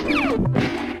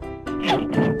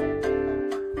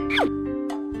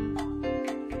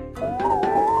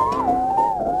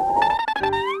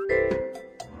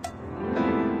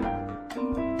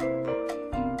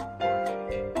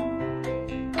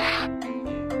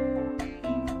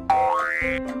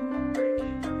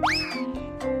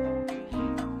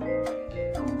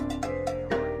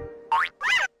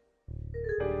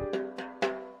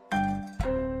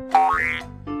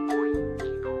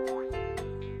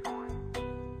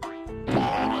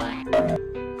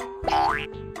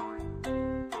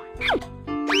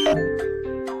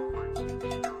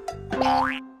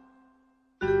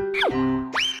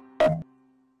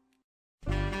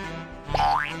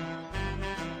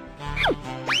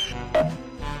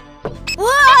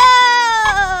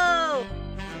 Whoa!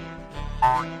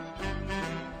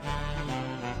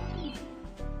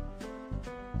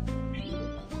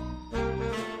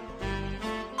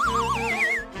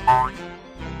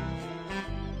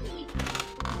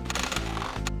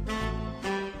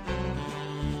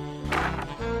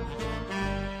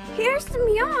 Here's some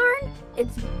yarn.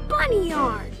 It's bunny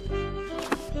yarn.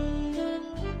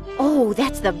 Oh,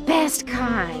 that's the best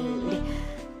kind.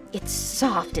 It's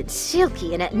soft and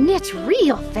silky and it knits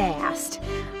real fast.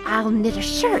 I'll knit a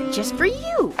shirt just for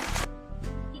you.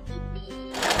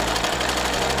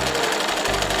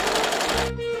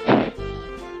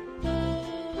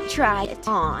 Try it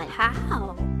on.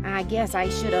 How? I guess I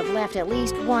should have left at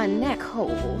least one neck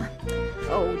hole.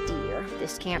 Oh dear,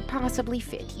 this can't possibly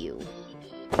fit you.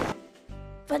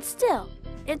 But still,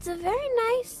 it's a very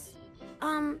nice,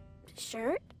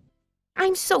 shirt.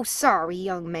 I'm so sorry,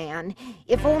 young man.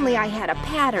 If only I had a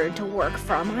pattern to work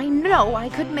from, I know I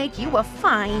could make you a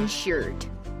fine shirt.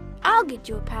 I'll get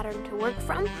you a pattern to work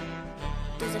from.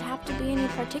 Does it have to be any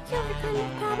particular kind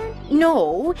of pattern?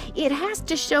 No, it has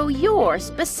to show your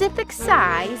specific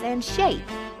size and shape.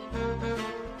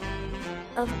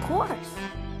 Of course.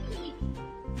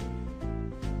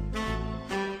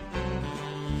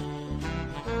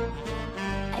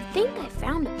 I think I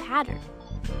found a pattern.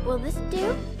 Will this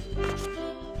do?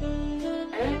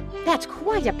 That's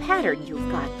quite a pattern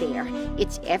you've got there.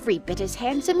 It's every bit as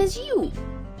handsome as you.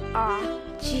 Aw,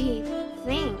 gee,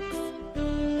 thanks.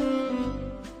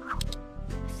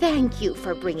 Thank you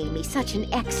for bringing me such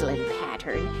an excellent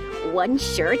pattern. One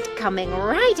shirt coming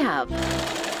right up.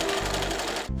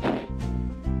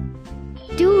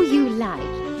 Do you like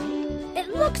it?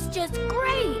 It looks just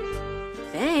great.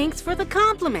 Thanks for the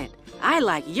compliment. I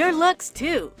like your looks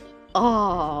too.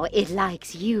 Oh, it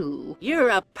likes you. You're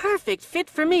a perfect fit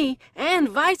for me, and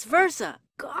vice versa.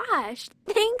 Gosh,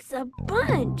 thanks a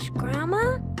bunch,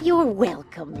 Grandma. You're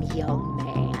welcome, young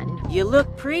man. You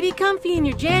look pretty comfy in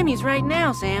your jammies right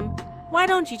now, Sam. Why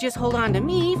don't you just hold on to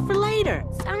me for later?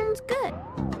 Sounds good.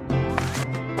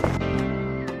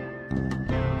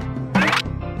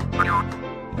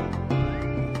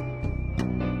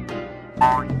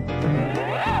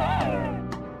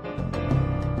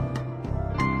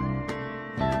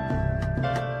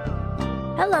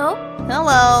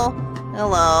 Hello.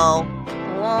 Hello.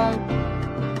 Hello.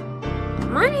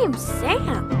 My name's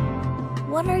Sam.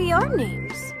 What are your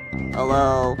names?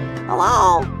 Hello.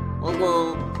 Hello.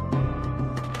 Hello.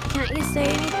 Can't you say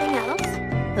anything else?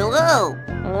 Hello.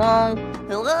 Hello.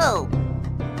 Hello.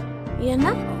 You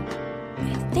know,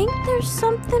 I think there's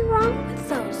something wrong with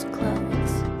those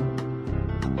clothes.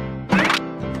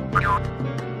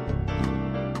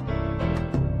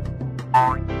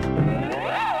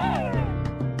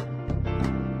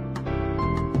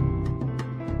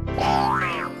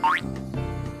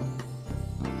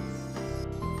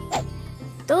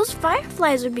 Those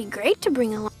fireflies would be great to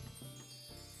bring along.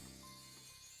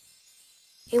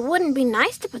 It wouldn't be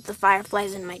nice to put the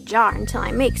fireflies in my jar until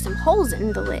I make some holes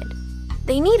in the lid.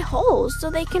 They need holes so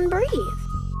they can breathe.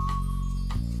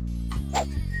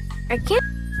 I can't...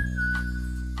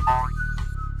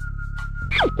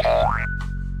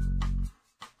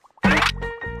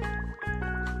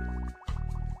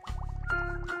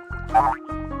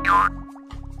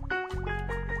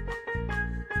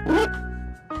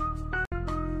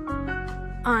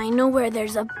 I know where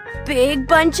there's a big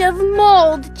bunch of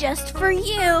mold just for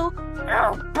you.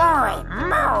 Oh boy,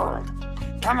 mold!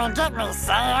 Come and get me,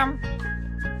 Sam!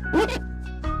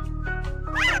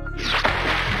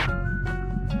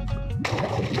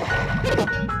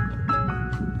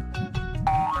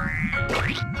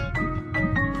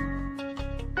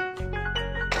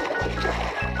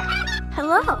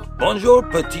 Hello. Bonjour,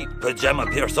 petit pajama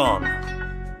person.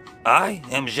 I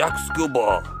am Jacques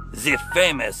Scuba, the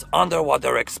famous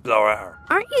underwater explorer.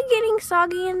 Aren't you getting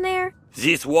soggy in there?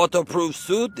 This waterproof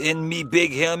suit and me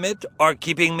big helmet are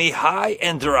keeping me high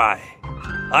and dry.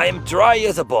 I am dry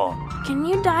as a bone. Can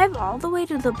you dive all the way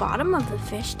to the bottom of the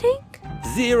fish tank?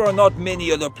 There are not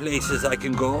many other places I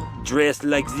can go, dressed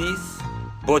like this.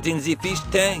 But in the fish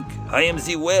tank, I am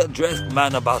the well-dressed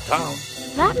man about town.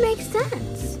 That makes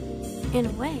sense, in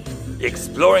a way.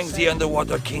 Exploring the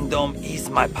underwater kingdom is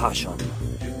my passion.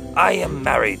 I am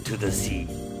married to the sea.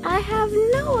 I have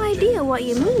no idea what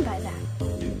you mean by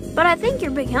that. But I think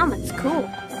your big helmet's cool.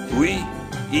 Oui,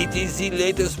 it is the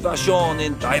latest fashion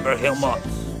in diver helmets.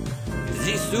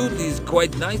 This suit is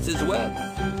quite nice as well.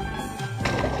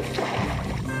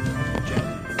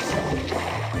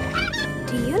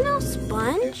 Do you know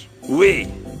Sponge? Oui.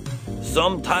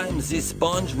 Sometimes the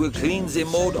sponge will clean the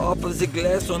mold off of the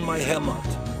glass on my helmet.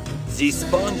 The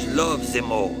sponge loves the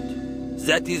mold.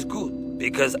 That is good,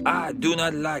 because I do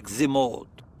not like the mold.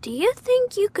 Do you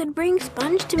think you could bring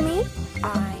Sponge to me?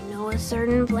 I know a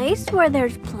certain place where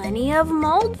there's plenty of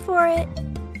mold for it.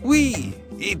 Oui,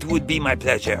 it would be my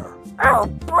pleasure. Oh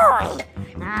boy!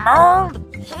 Mold,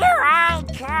 here I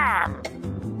come!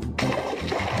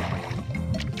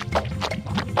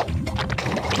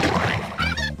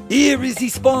 Here is the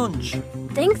sponge.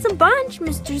 Thanks a bunch,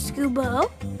 Mr.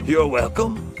 Scubo. You're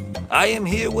welcome. I am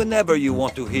here whenever you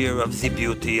want to hear of the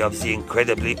beauty of the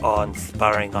incredibly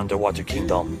awe-inspiring underwater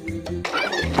kingdom.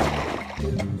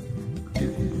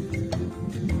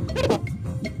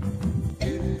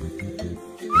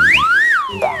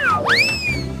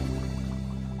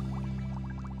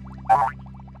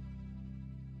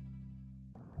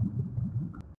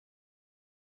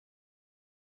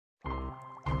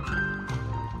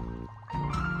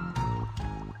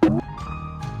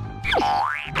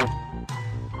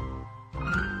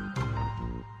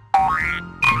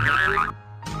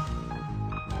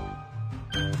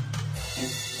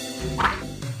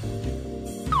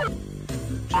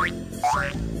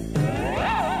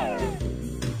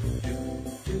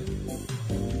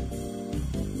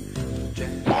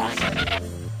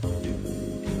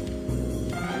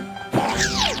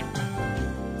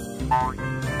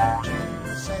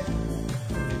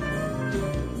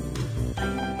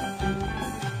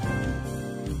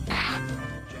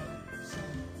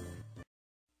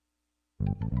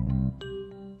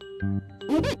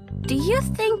 Do you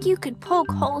think you could poke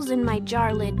holes in my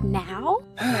jar lid now?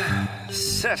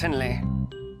 Certainly.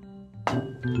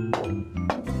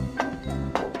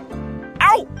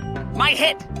 Ow! My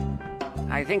head!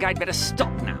 I think I'd better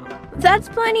stop now. That's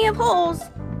plenty of holes.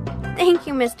 Thank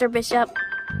you, Mr. Bishop.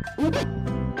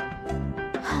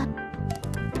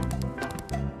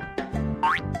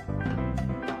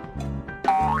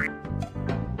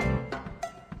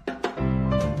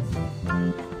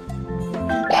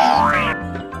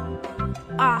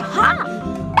 Aha!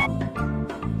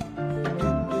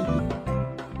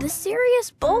 The serious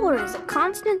bowler is a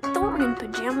constant thorn in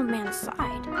Pajama Man's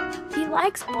side. He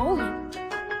likes bowling.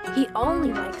 He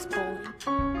only likes bowling.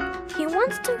 He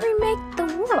wants to remake the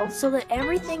world so that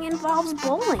everything involves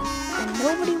bowling, and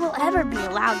nobody will ever be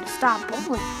allowed to stop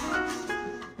bowling.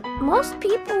 Most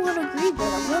people would agree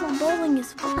that a little bowling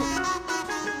is fun.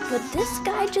 But this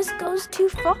guy just goes too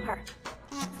far.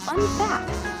 Fun fact,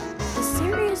 the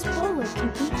serious bowler can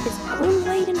eat his own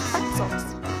weight in pretzels.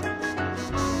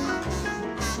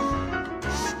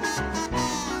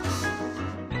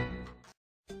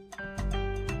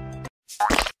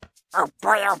 Oh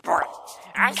boy,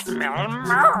 I smell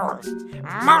mold.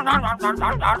 Mold.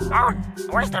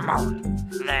 Where's the mold?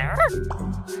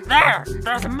 There?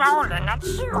 There's mold in that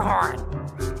shoehorn.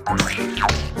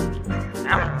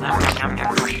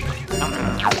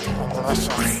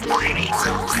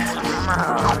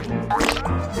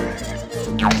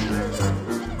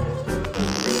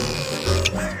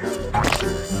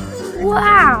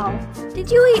 Wow! Did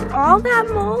you eat all that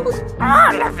mold?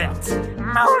 All of it!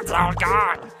 Mold's all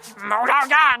gone! Mold all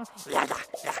gone! Yeah.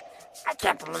 I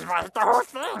can't believe I ate the whole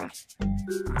thing.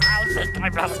 I think I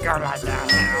better go lie down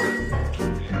now.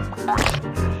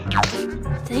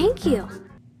 Thank you.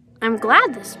 I'm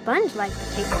glad the sponge liked the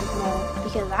taste of mold,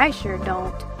 because I sure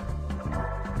don't.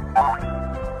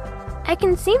 I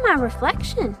can see my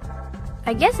reflection.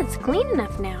 I guess it's clean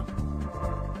enough now.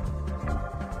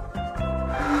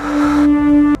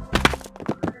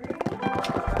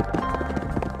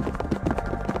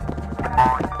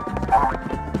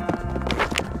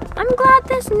 I'm glad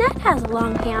this net has a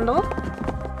long handle.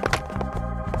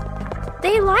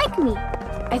 They like me.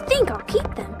 I think I'll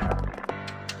keep them.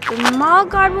 The mall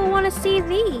guard will want to see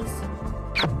these.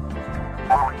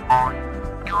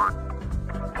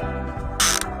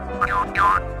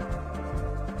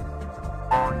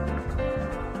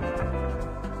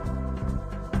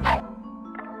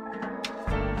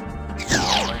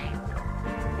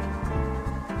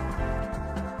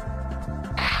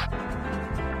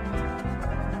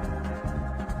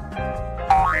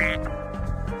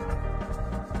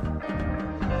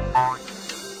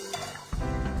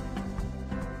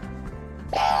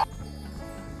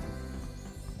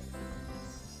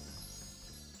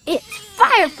 It's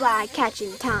firefly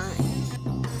catching time.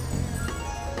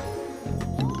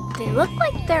 They look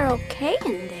like they're okay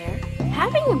in there.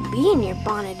 Having a bee in your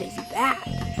bonnet is bad,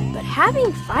 but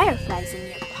having fireflies in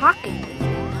your pocket is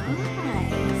nice.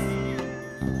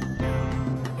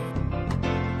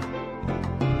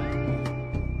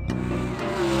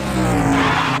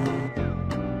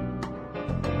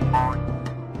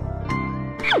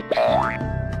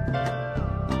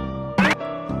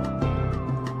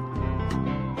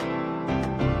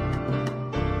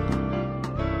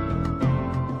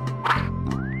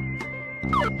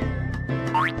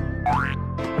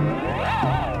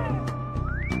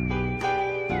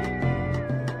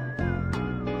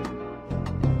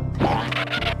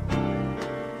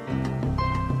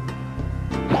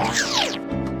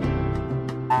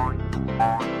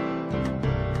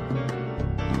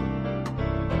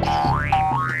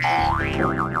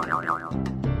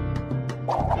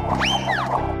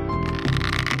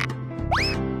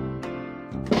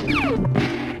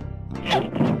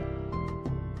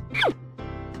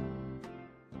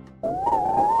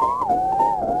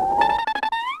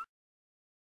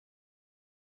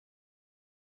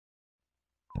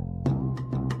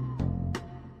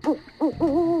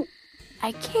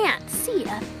 I can't see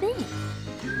a thing.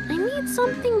 I need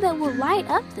something that will light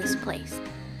up this place.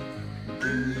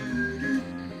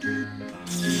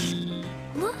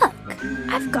 Look,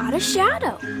 I've got a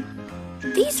shadow.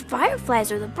 These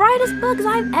fireflies are the brightest bugs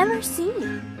I've ever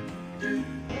seen.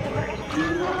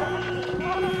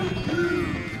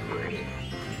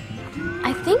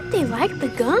 I think they like the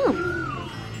gum.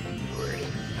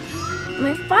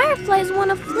 My fireflies want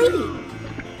to flee.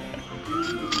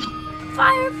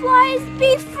 Fireflies,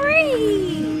 be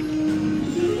free!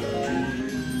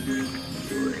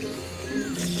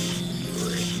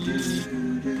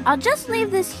 I'll just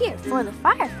leave this here for the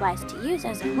fireflies to use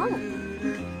as a home.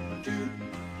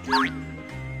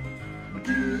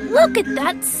 Look at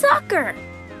that sucker!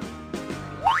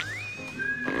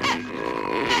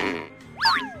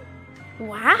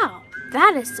 Wow,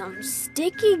 that is some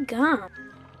sticky gum.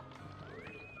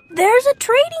 There's a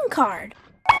trading card.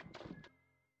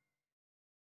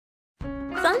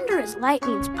 Thunder is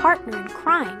Lightning's partner in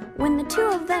crime when the two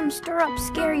of them stir up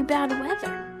scary bad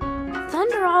weather.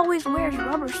 Thunder always wears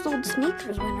rubber-soled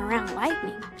sneakers when around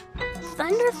Lightning.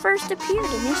 Thunder first appeared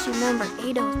in issue number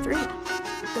 803.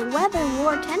 The Weather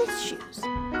wore tennis shoes.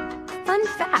 Fun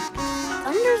fact,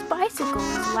 Thunder's bicycle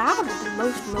is louder than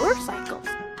most motorcycles.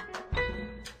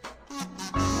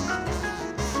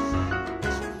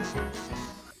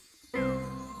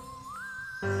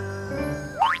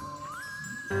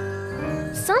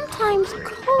 Sometimes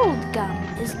cold gum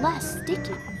is less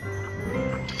sticky.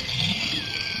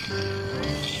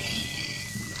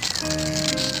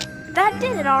 That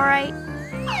did it all right.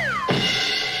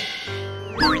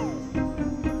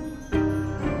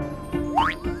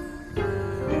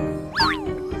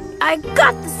 I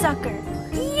got the sucker!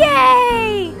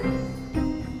 Yay!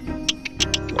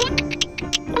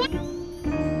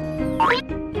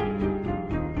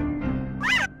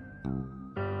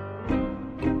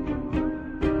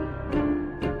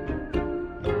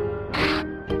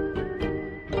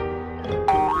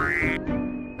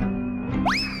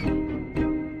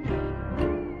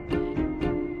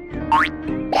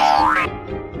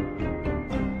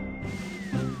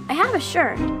 I have a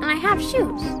shirt and I have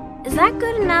shoes. Is that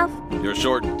good enough? You're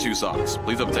short 2 socks.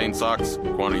 Please obtain socks,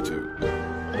 quantity 2.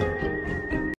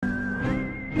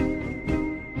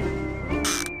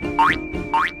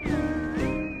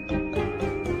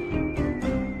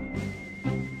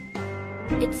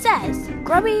 It says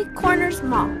Grubby Corners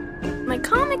Mall. My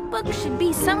comic book should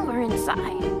be somewhere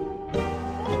inside.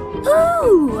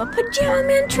 Ooh, a Pajama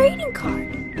Man trading card.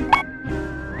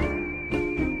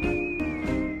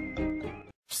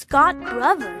 Scott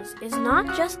Brovers is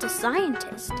not just a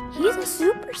scientist, he's a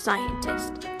super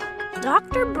scientist.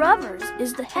 Dr. Brovers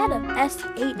is the head of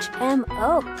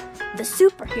SHMO, the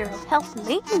Superhero Health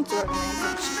Maintenance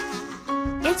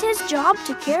Organization. It's his job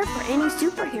to care for any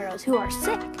superheroes who are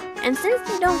sick, and since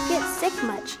they don't get sick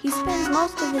much, he spends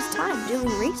most of his time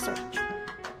doing research.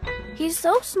 He's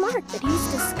so smart that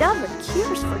he's discovered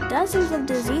cures for dozens of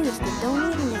diseases that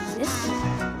don't even exist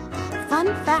yet.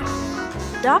 Fun fact,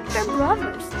 Dr.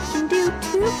 Brovers can do 2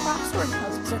 crossword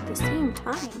puzzles at the same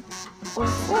time, or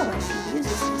 4 if he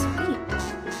uses his feet.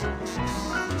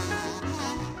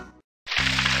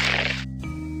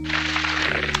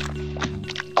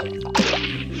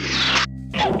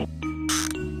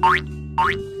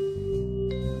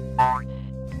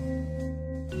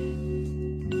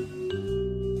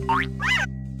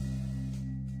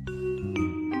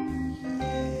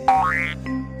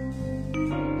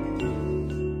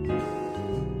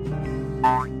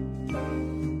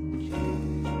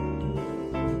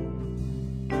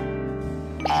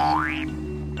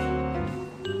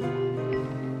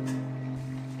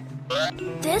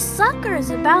 This sucker is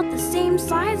about the same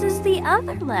size as the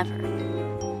other lever.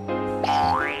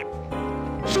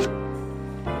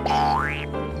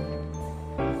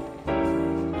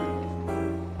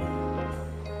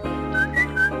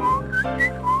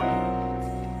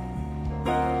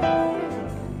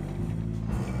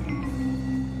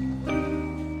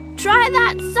 Try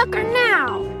that sucker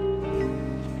now!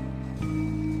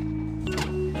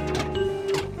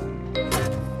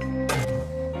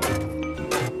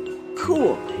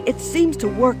 Cool. It seems to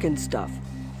work and stuff.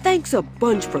 Thanks a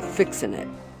bunch for fixing it.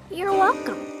 You're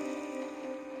welcome.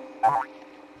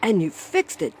 And you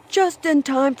fixed it just in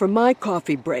time for my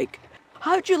coffee break.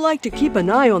 How'd you like to keep an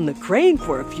eye on the crane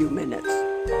for a few minutes?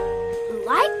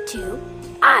 Like to?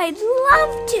 I'd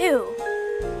love to!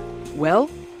 Well,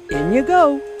 in you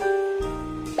go.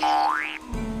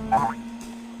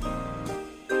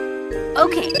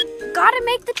 Okay, gotta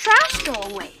make the trash go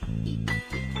away.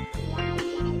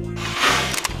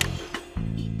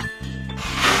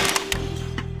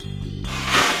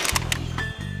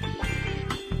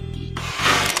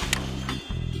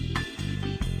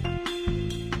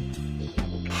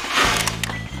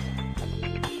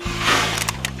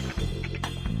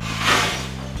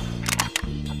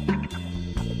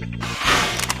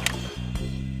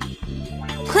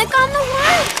 Click on the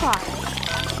wire card.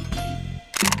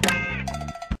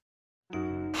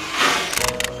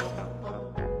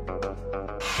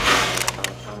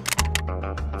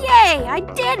 Yay, I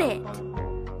did it!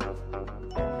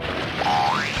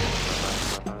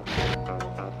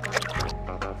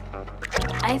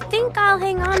 I think I'll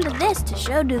hang on to this to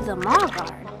show to the mall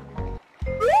guard.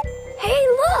 Hey,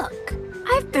 look!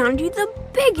 I found you the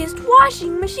biggest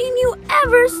washing machine you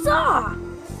ever saw!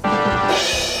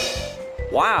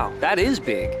 Wow, that is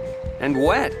big. And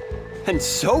wet. And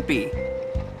soapy.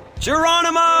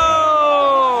 Geronimo!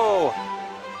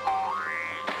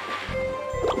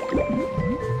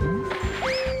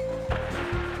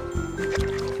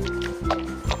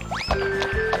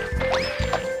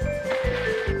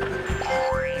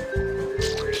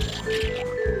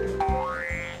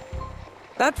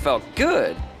 That felt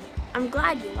good. I'm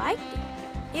glad you liked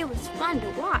it. It was fun to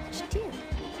watch, too.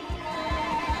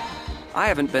 I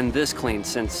haven't been this clean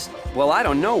since, well, I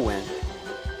don't know when.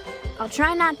 I'll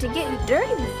try not to get you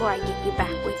dirty before I get you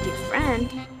back with your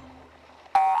friend.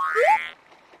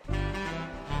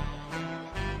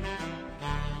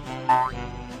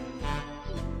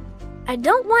 I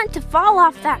don't want to fall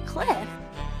off that cliff.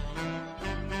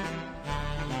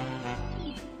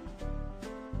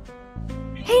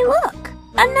 Hey, look!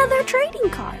 Another trading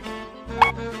card.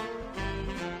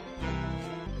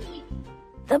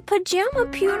 The Pajama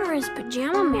Pewter is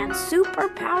Pajama Man's super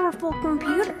powerful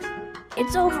computer.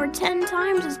 It's over 10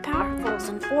 times as powerful as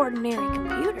an ordinary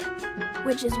computer,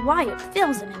 which is why it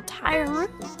fills an entire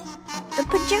room. The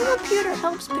Pajama Pewter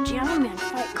helps Pajama Man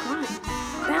fight crime,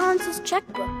 balance his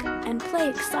checkbook, and play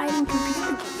exciting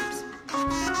computer games.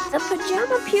 The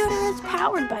Pajama Pewter is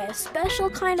powered by a special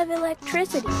kind of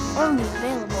electricity only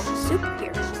available to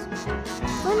superheroes.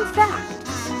 Fun fact,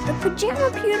 the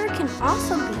Pajama Pewter can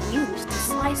also be used to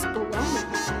slice bologna.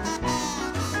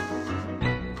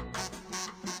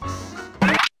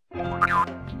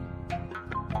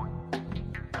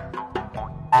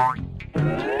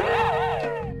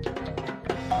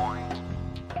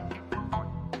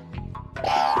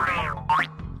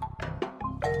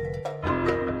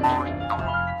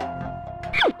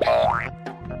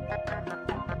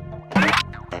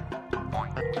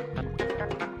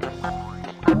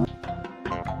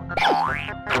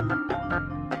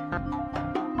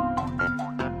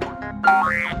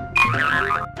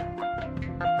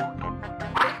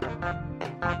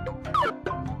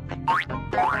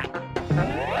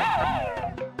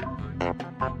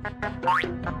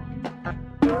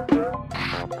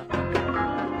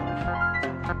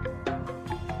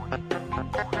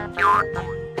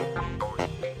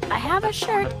 I have a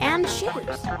shirt and shoes.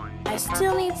 I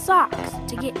still need socks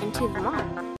to get into the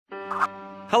mall.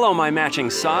 Hello, my matching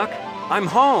sock. I'm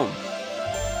home.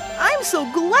 I'm so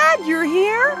glad you're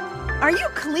here. Are you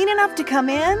clean enough to come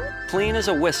in? Clean as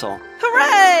a whistle.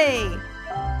 Hooray!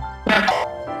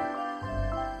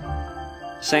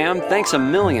 Sam, thanks a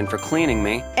million for cleaning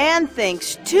me. And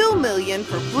thanks 2 million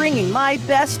for bringing my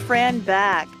best friend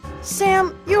back.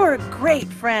 Sam, you're a great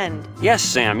friend. Yes,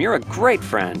 Sam, you're a great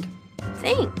friend.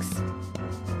 Thanks.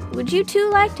 Would you two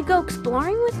like to go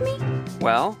exploring with me?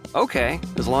 Well, okay,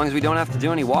 as long as we don't have to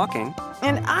do any walking.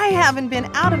 And I haven't been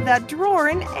out of that drawer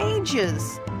in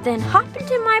ages. Then hop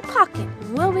into my pocket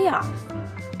and we'll be off.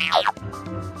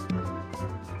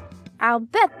 I'll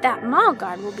bet that mall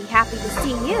guard will be happy to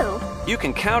see you. You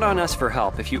can count on us for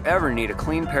help if you ever need a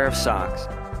clean pair of socks.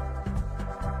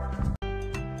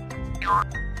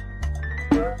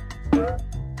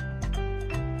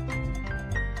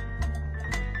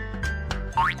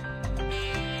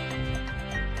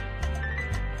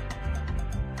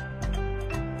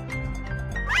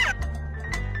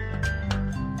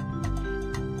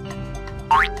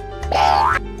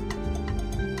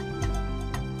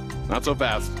 Not so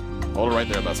fast. Hold it right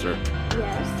there, Buster.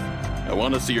 Yes? I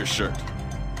want to see your shirt.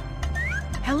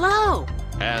 Hello.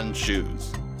 And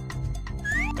shoes.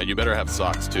 And you better have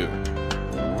socks, too.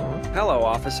 Hello,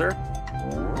 officer.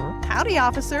 Howdy,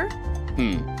 officer.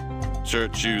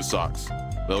 Shirt, shoes, socks.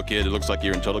 Well, kid, it looks like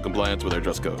you're in total compliance with our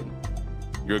dress code.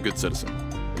 You're a good citizen.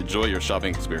 Enjoy your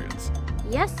shopping experience.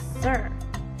 Yes, sir.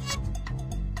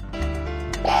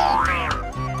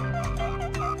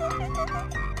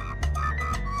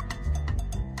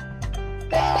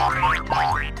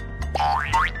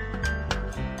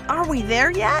 Are we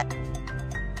there yet?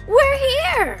 We're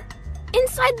here!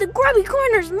 Inside the Grubby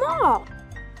Corners Mall!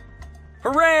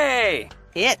 Hooray!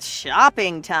 It's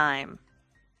shopping time.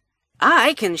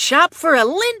 I can shop for a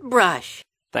lint brush.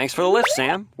 Thanks for the lift,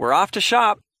 Sam. We're off to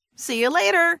shop. See you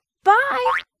later.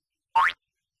 Bye!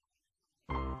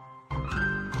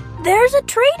 There's a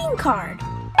trading card.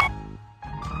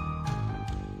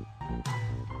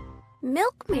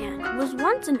 Milkman was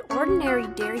once an ordinary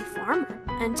dairy farmer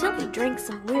until he drank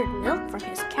some weird milk from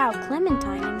his cow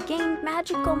Clementine and gained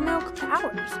magical milk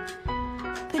powers.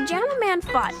 Pajama Man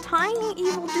fought tiny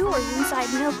evildoers inside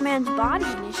Milkman's body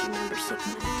in issue number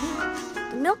 619.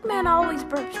 The Milkman always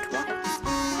burped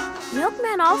twice.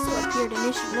 Milkman also appeared in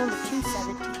issue number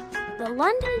 217, the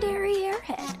Londonderry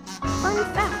Airhead. Fun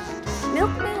fact,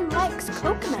 Milkman likes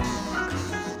coconut milk.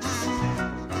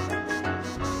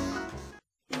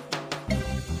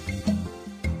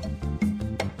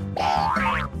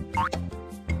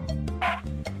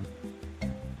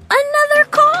 Another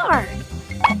card!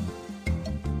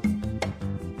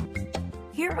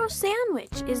 Hero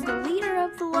Sandwich is the leader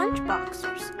of the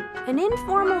Lunchboxers, an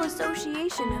informal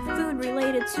association of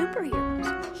food-related superheroes.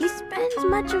 He spends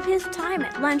much of his time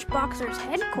at Lunchboxers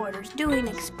headquarters doing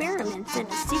experiments in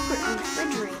a secretly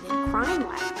refrigerated crime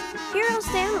lab. Hero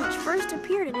Sandwich first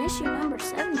appeared in issue number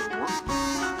 71.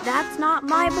 That's not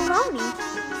my baloney.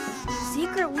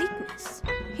 Secret weakness.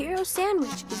 Hero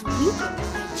Sandwich is weakened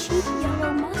by cheap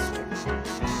yellow mustard.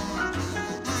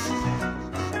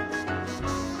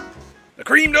 The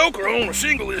creamed okra on a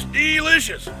shingle is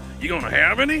delicious. You gonna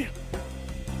have any?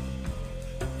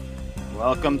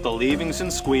 Welcome to Leavings and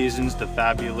Squeezins, the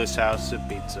fabulous house of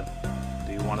pizza.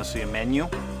 Do you want to see a menu?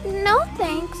 No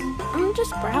thanks. I'm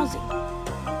just browsing.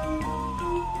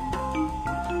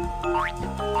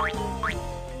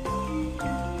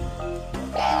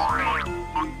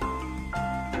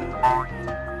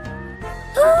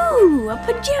 Ooh, a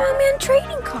Pajama Man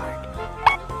trading card.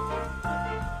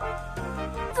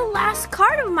 The last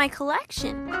card of my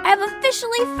collection. I've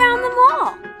officially found them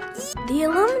all. The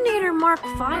Illuminator Mark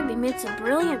V emits a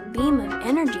brilliant beam of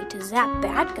energy to zap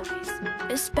bad guys,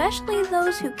 especially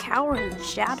those who cower in the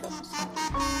shadows.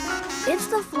 It's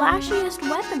the flashiest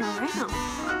weapon around,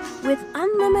 with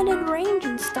unlimited range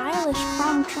and stylish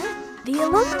chrome trim. The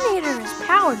Illuminator is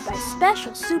powered by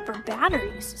special super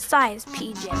batteries, size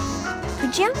PJ.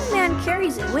 Pajama Man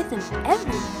carries it with him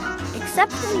everywhere,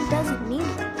 except when he doesn't need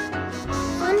it.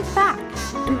 Fun fact,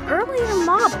 an earlier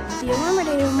model, the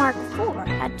Illuminator Mark IV,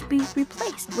 had to be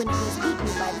replaced when it was eaten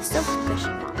by the silk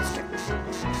cushion monster.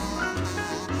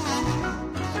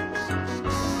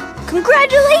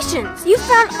 Congratulations! You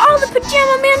found all the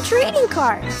Pajama Man trading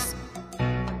cards!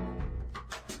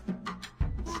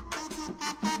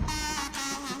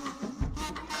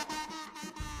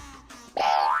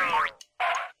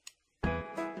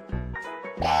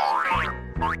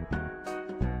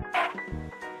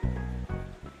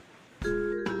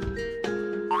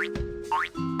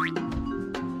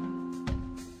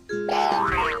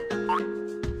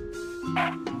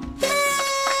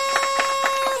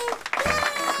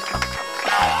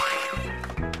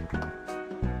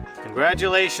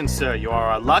 Congratulations, sir. You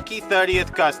are our lucky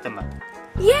 30th customer.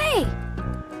 Yay!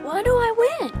 What do I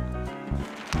win?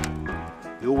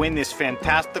 You win this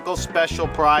fantastical special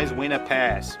prize winner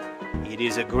pass. It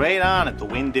is a great honor to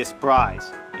win this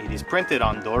prize. It is printed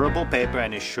on durable paper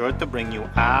and is sure to bring you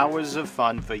hours of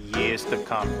fun for years to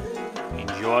come.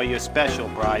 Enjoy your special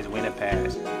prize winner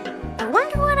pass. I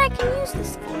wonder what I can use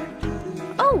this for.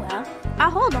 Oh well,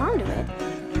 I'll hold on to it.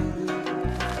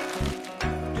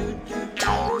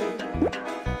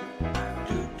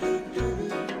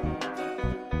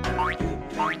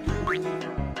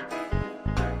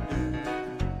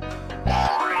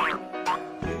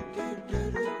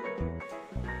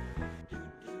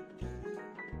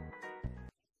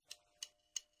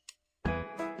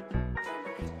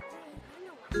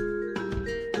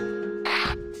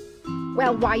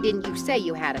 Well, why didn't you say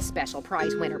you had a special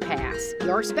prize winner pass?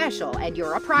 You're special, and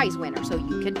you're a prize winner, so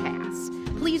you can pass.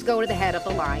 Please go to the head of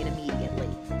the line immediately.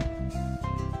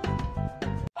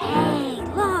 Hey,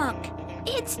 look!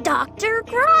 It's Dr.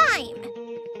 Grime!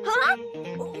 Huh?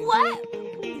 What?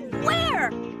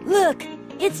 Where? Look,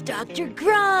 it's Dr.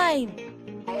 Grime!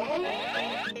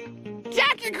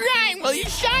 Dr. Grime, will you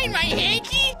shine my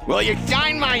hanky? Will you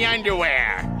shine my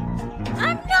underwear?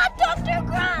 I'm not Dr.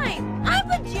 Grime! I'm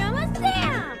Pajama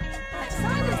Sam!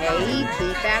 Hey,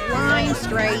 keep that line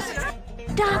straight.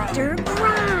 Dr.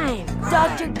 Grime!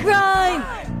 Dr. Grime!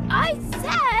 I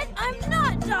said I'm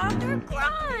not Dr.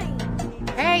 Grime!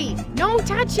 Hey, no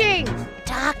touching!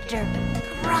 Dr.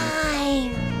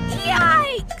 Grime!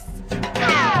 Yikes!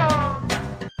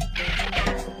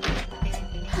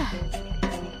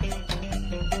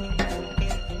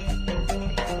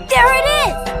 There it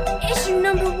is! Issue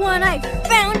number 1, I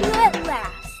found you at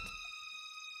last!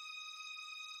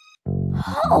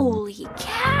 Holy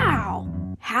cow!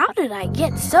 How did I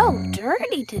get so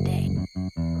dirty today?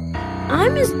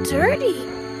 I'm as dirty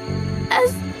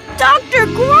as Dr.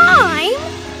 Grime!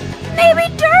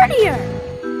 Maybe dirtier!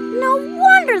 No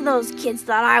wonder those kids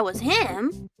thought I was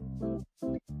him!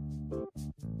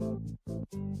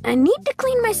 I need to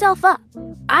clean myself up.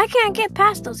 I can't get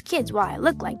past those kids while I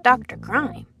look like Dr.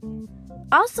 Grime.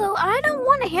 Also, I don't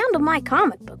want to handle my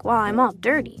comic book while I'm all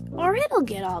dirty, or it'll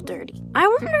get all dirty. I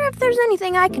wonder if there's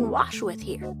anything I can wash with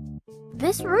here.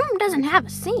 This room doesn't have a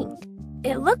sink.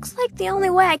 It looks like the only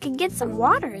way I could get some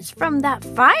water is from that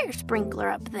fire sprinkler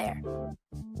up there.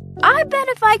 I bet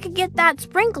if I could get that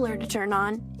sprinkler to turn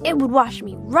on, it would wash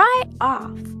me right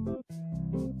off.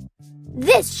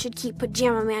 This should keep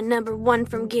Pajama Man number 1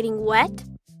 from getting wet.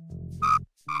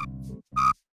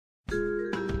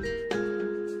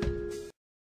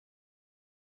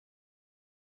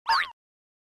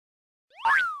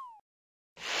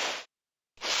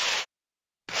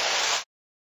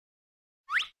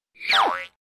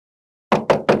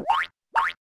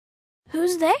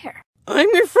 Who's there? I'm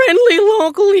your friendly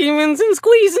local Evens and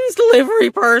Squeezins delivery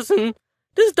person.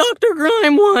 Does Dr.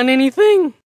 Grime want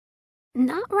anything?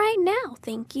 Not right now,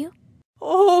 thank you.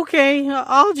 Okay,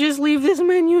 I'll just leave this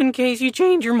menu in case you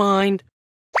change your mind.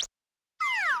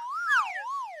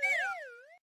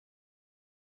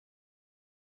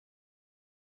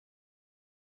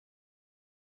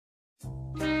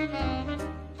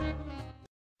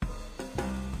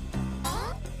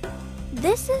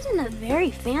 This isn't a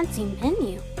very fancy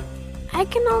menu. I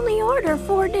can only order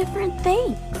 4 different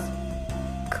things.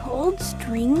 Cold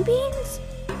string beans?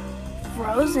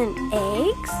 Frozen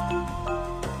eggs?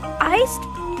 Iced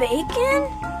bacon?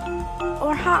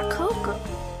 Or hot cocoa?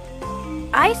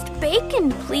 Iced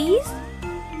bacon, please.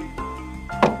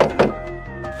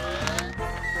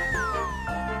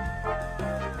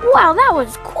 Wow, that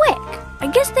was quick. I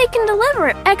guess they can deliver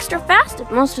it extra fast if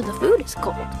most of the food is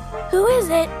cold. Who is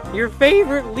it? Your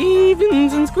favorite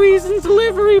leavings and squeezings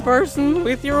delivery person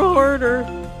with your order.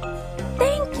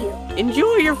 Thank you.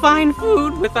 Enjoy your fine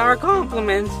food with our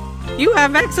compliments. You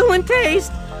have excellent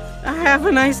taste. Have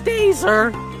a nice day,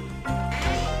 sir.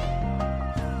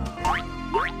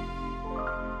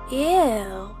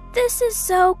 Ew, this is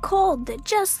so cold that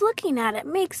just looking at it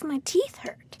makes my teeth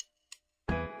hurt.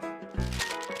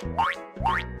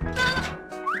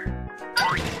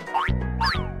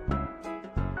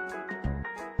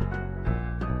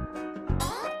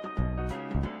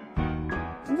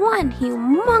 One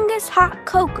humongous hot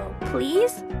cocoa,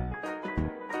 please.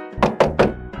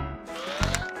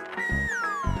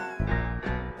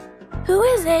 Who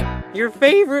is it? Your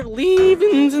favorite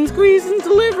leavings and squeezings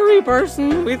delivery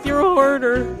person with your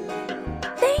order.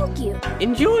 Thank you.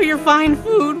 Enjoy your fine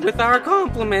food with our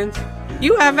compliments.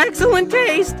 You have excellent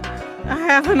taste.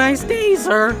 Have a nice day,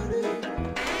 sir.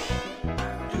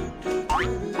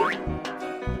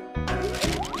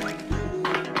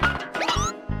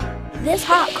 This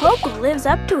hot cocoa lives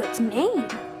up to its name.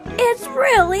 It's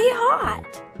really hot.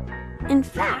 In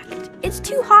fact, it's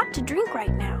too hot to drink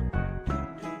right now.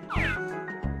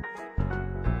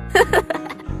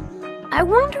 I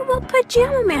wonder what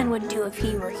Pajama Man would do if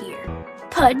he were here.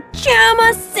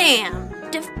 Pajama Sam,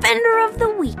 defender of the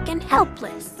weak and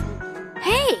helpless.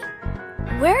 Hey,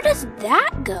 where does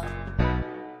that go?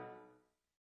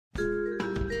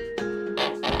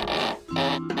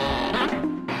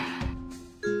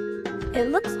 It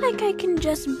looks like I can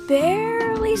just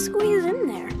barely squeeze in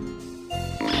there.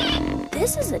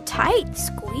 This is a tight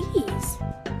squeeze.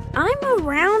 I'm a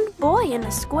round boy in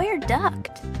a square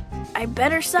duct. I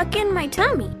better suck in my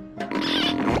tummy.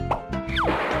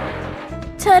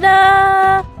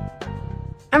 Ta-da!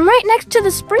 I'm right next to the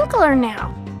sprinkler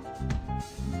now.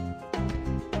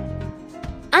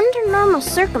 Under normal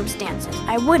circumstances,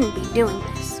 I wouldn't be doing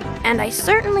this, and I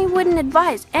certainly wouldn't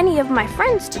advise any of my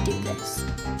friends to do this.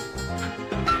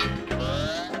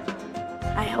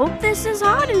 I hope this is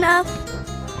hot enough.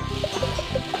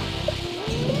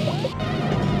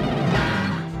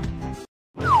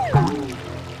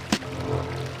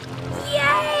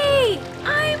 Yay!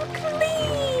 I'm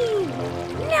clean!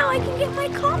 Now I can get my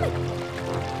comic book.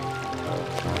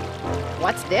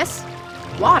 What's this?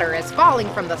 Water is falling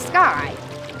from the sky.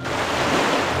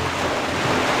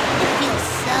 It feels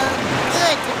so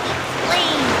good to be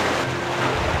clean.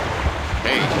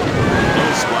 Hey, no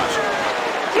splashing.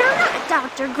 You're not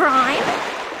Dr. Grime.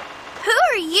 Who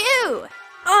are you?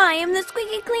 I am the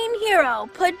squeaky clean hero,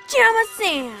 Pajama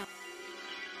Sam.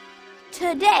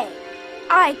 Today,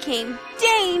 I came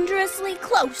dangerously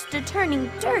close to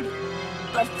turning dirty.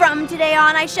 But from today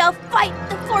on, I shall fight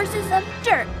the forces of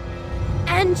dirt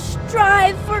and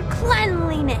strive for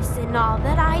cleanliness in all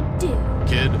that I do.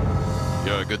 Kid,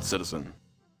 you're a good citizen.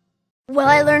 Well,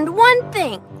 I learned one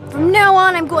thing. From now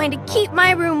on, I'm going to keep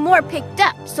my room more picked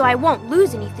up so I won't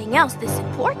lose anything else this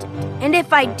important. And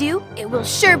if I do, it will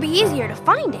sure be easier to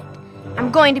find it. I'm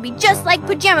going to be just like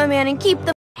Pajama Man and keep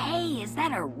the... Hey, is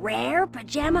that a rare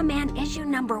Pajama Man issue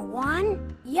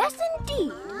 #1? Yes,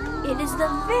 indeed. It is the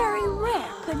very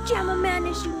rare Pajama Man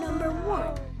issue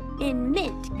 #1 in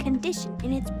mint condition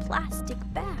in its plastic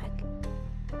bag.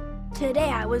 Today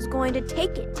I was going to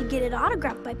take it to get it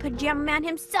autographed by Pajama Man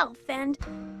himself and...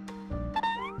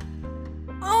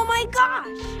 Oh my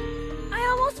gosh! I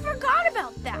almost forgot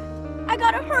about that! I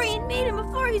gotta hurry and meet him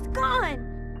before he's gone!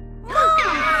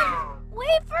 Mom!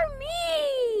 Wait for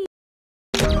me!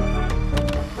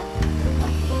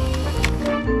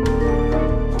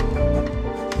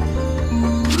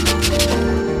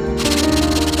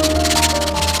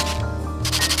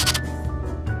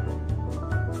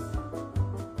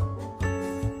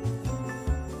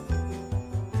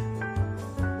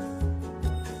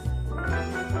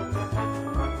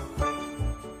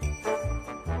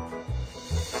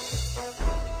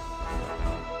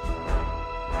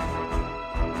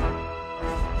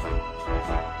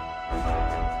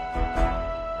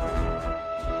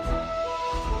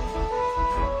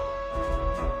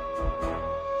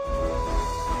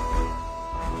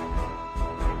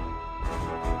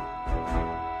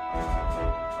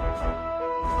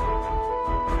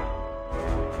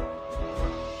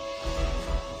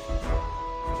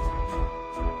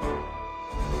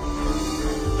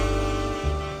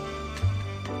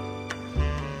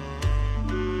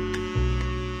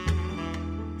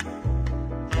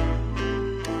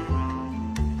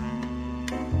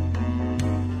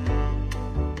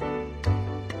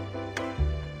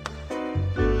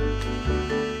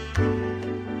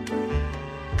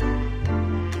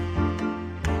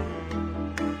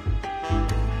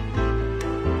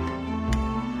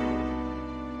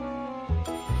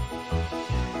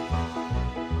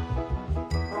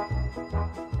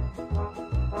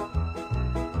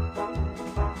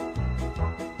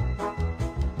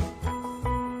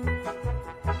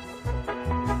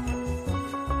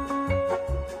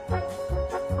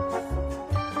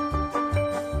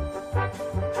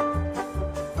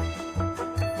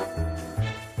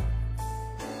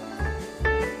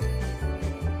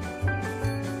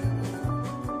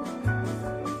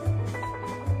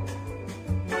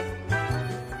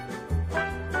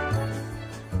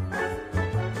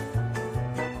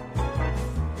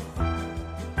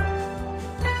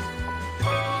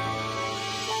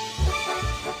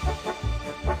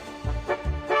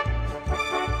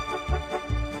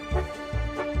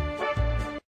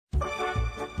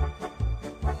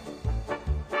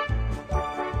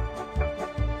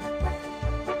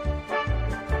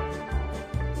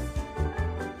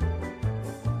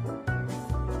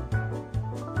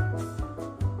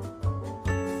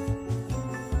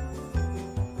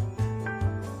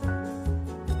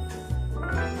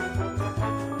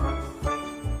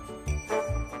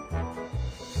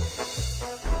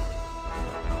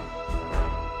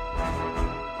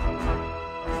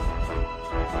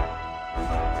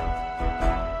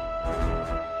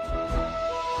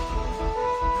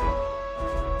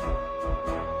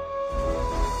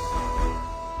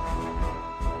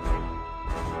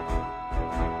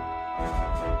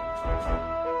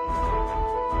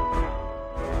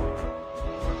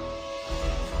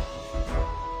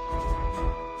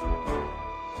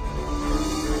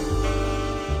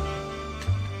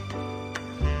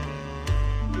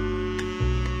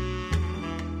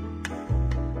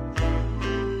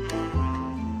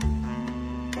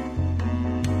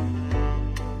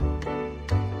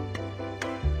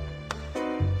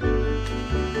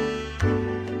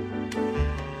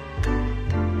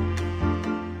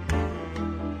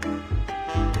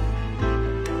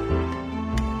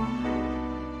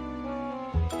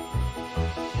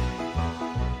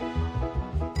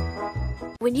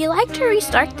 Would you like to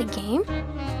restart the game?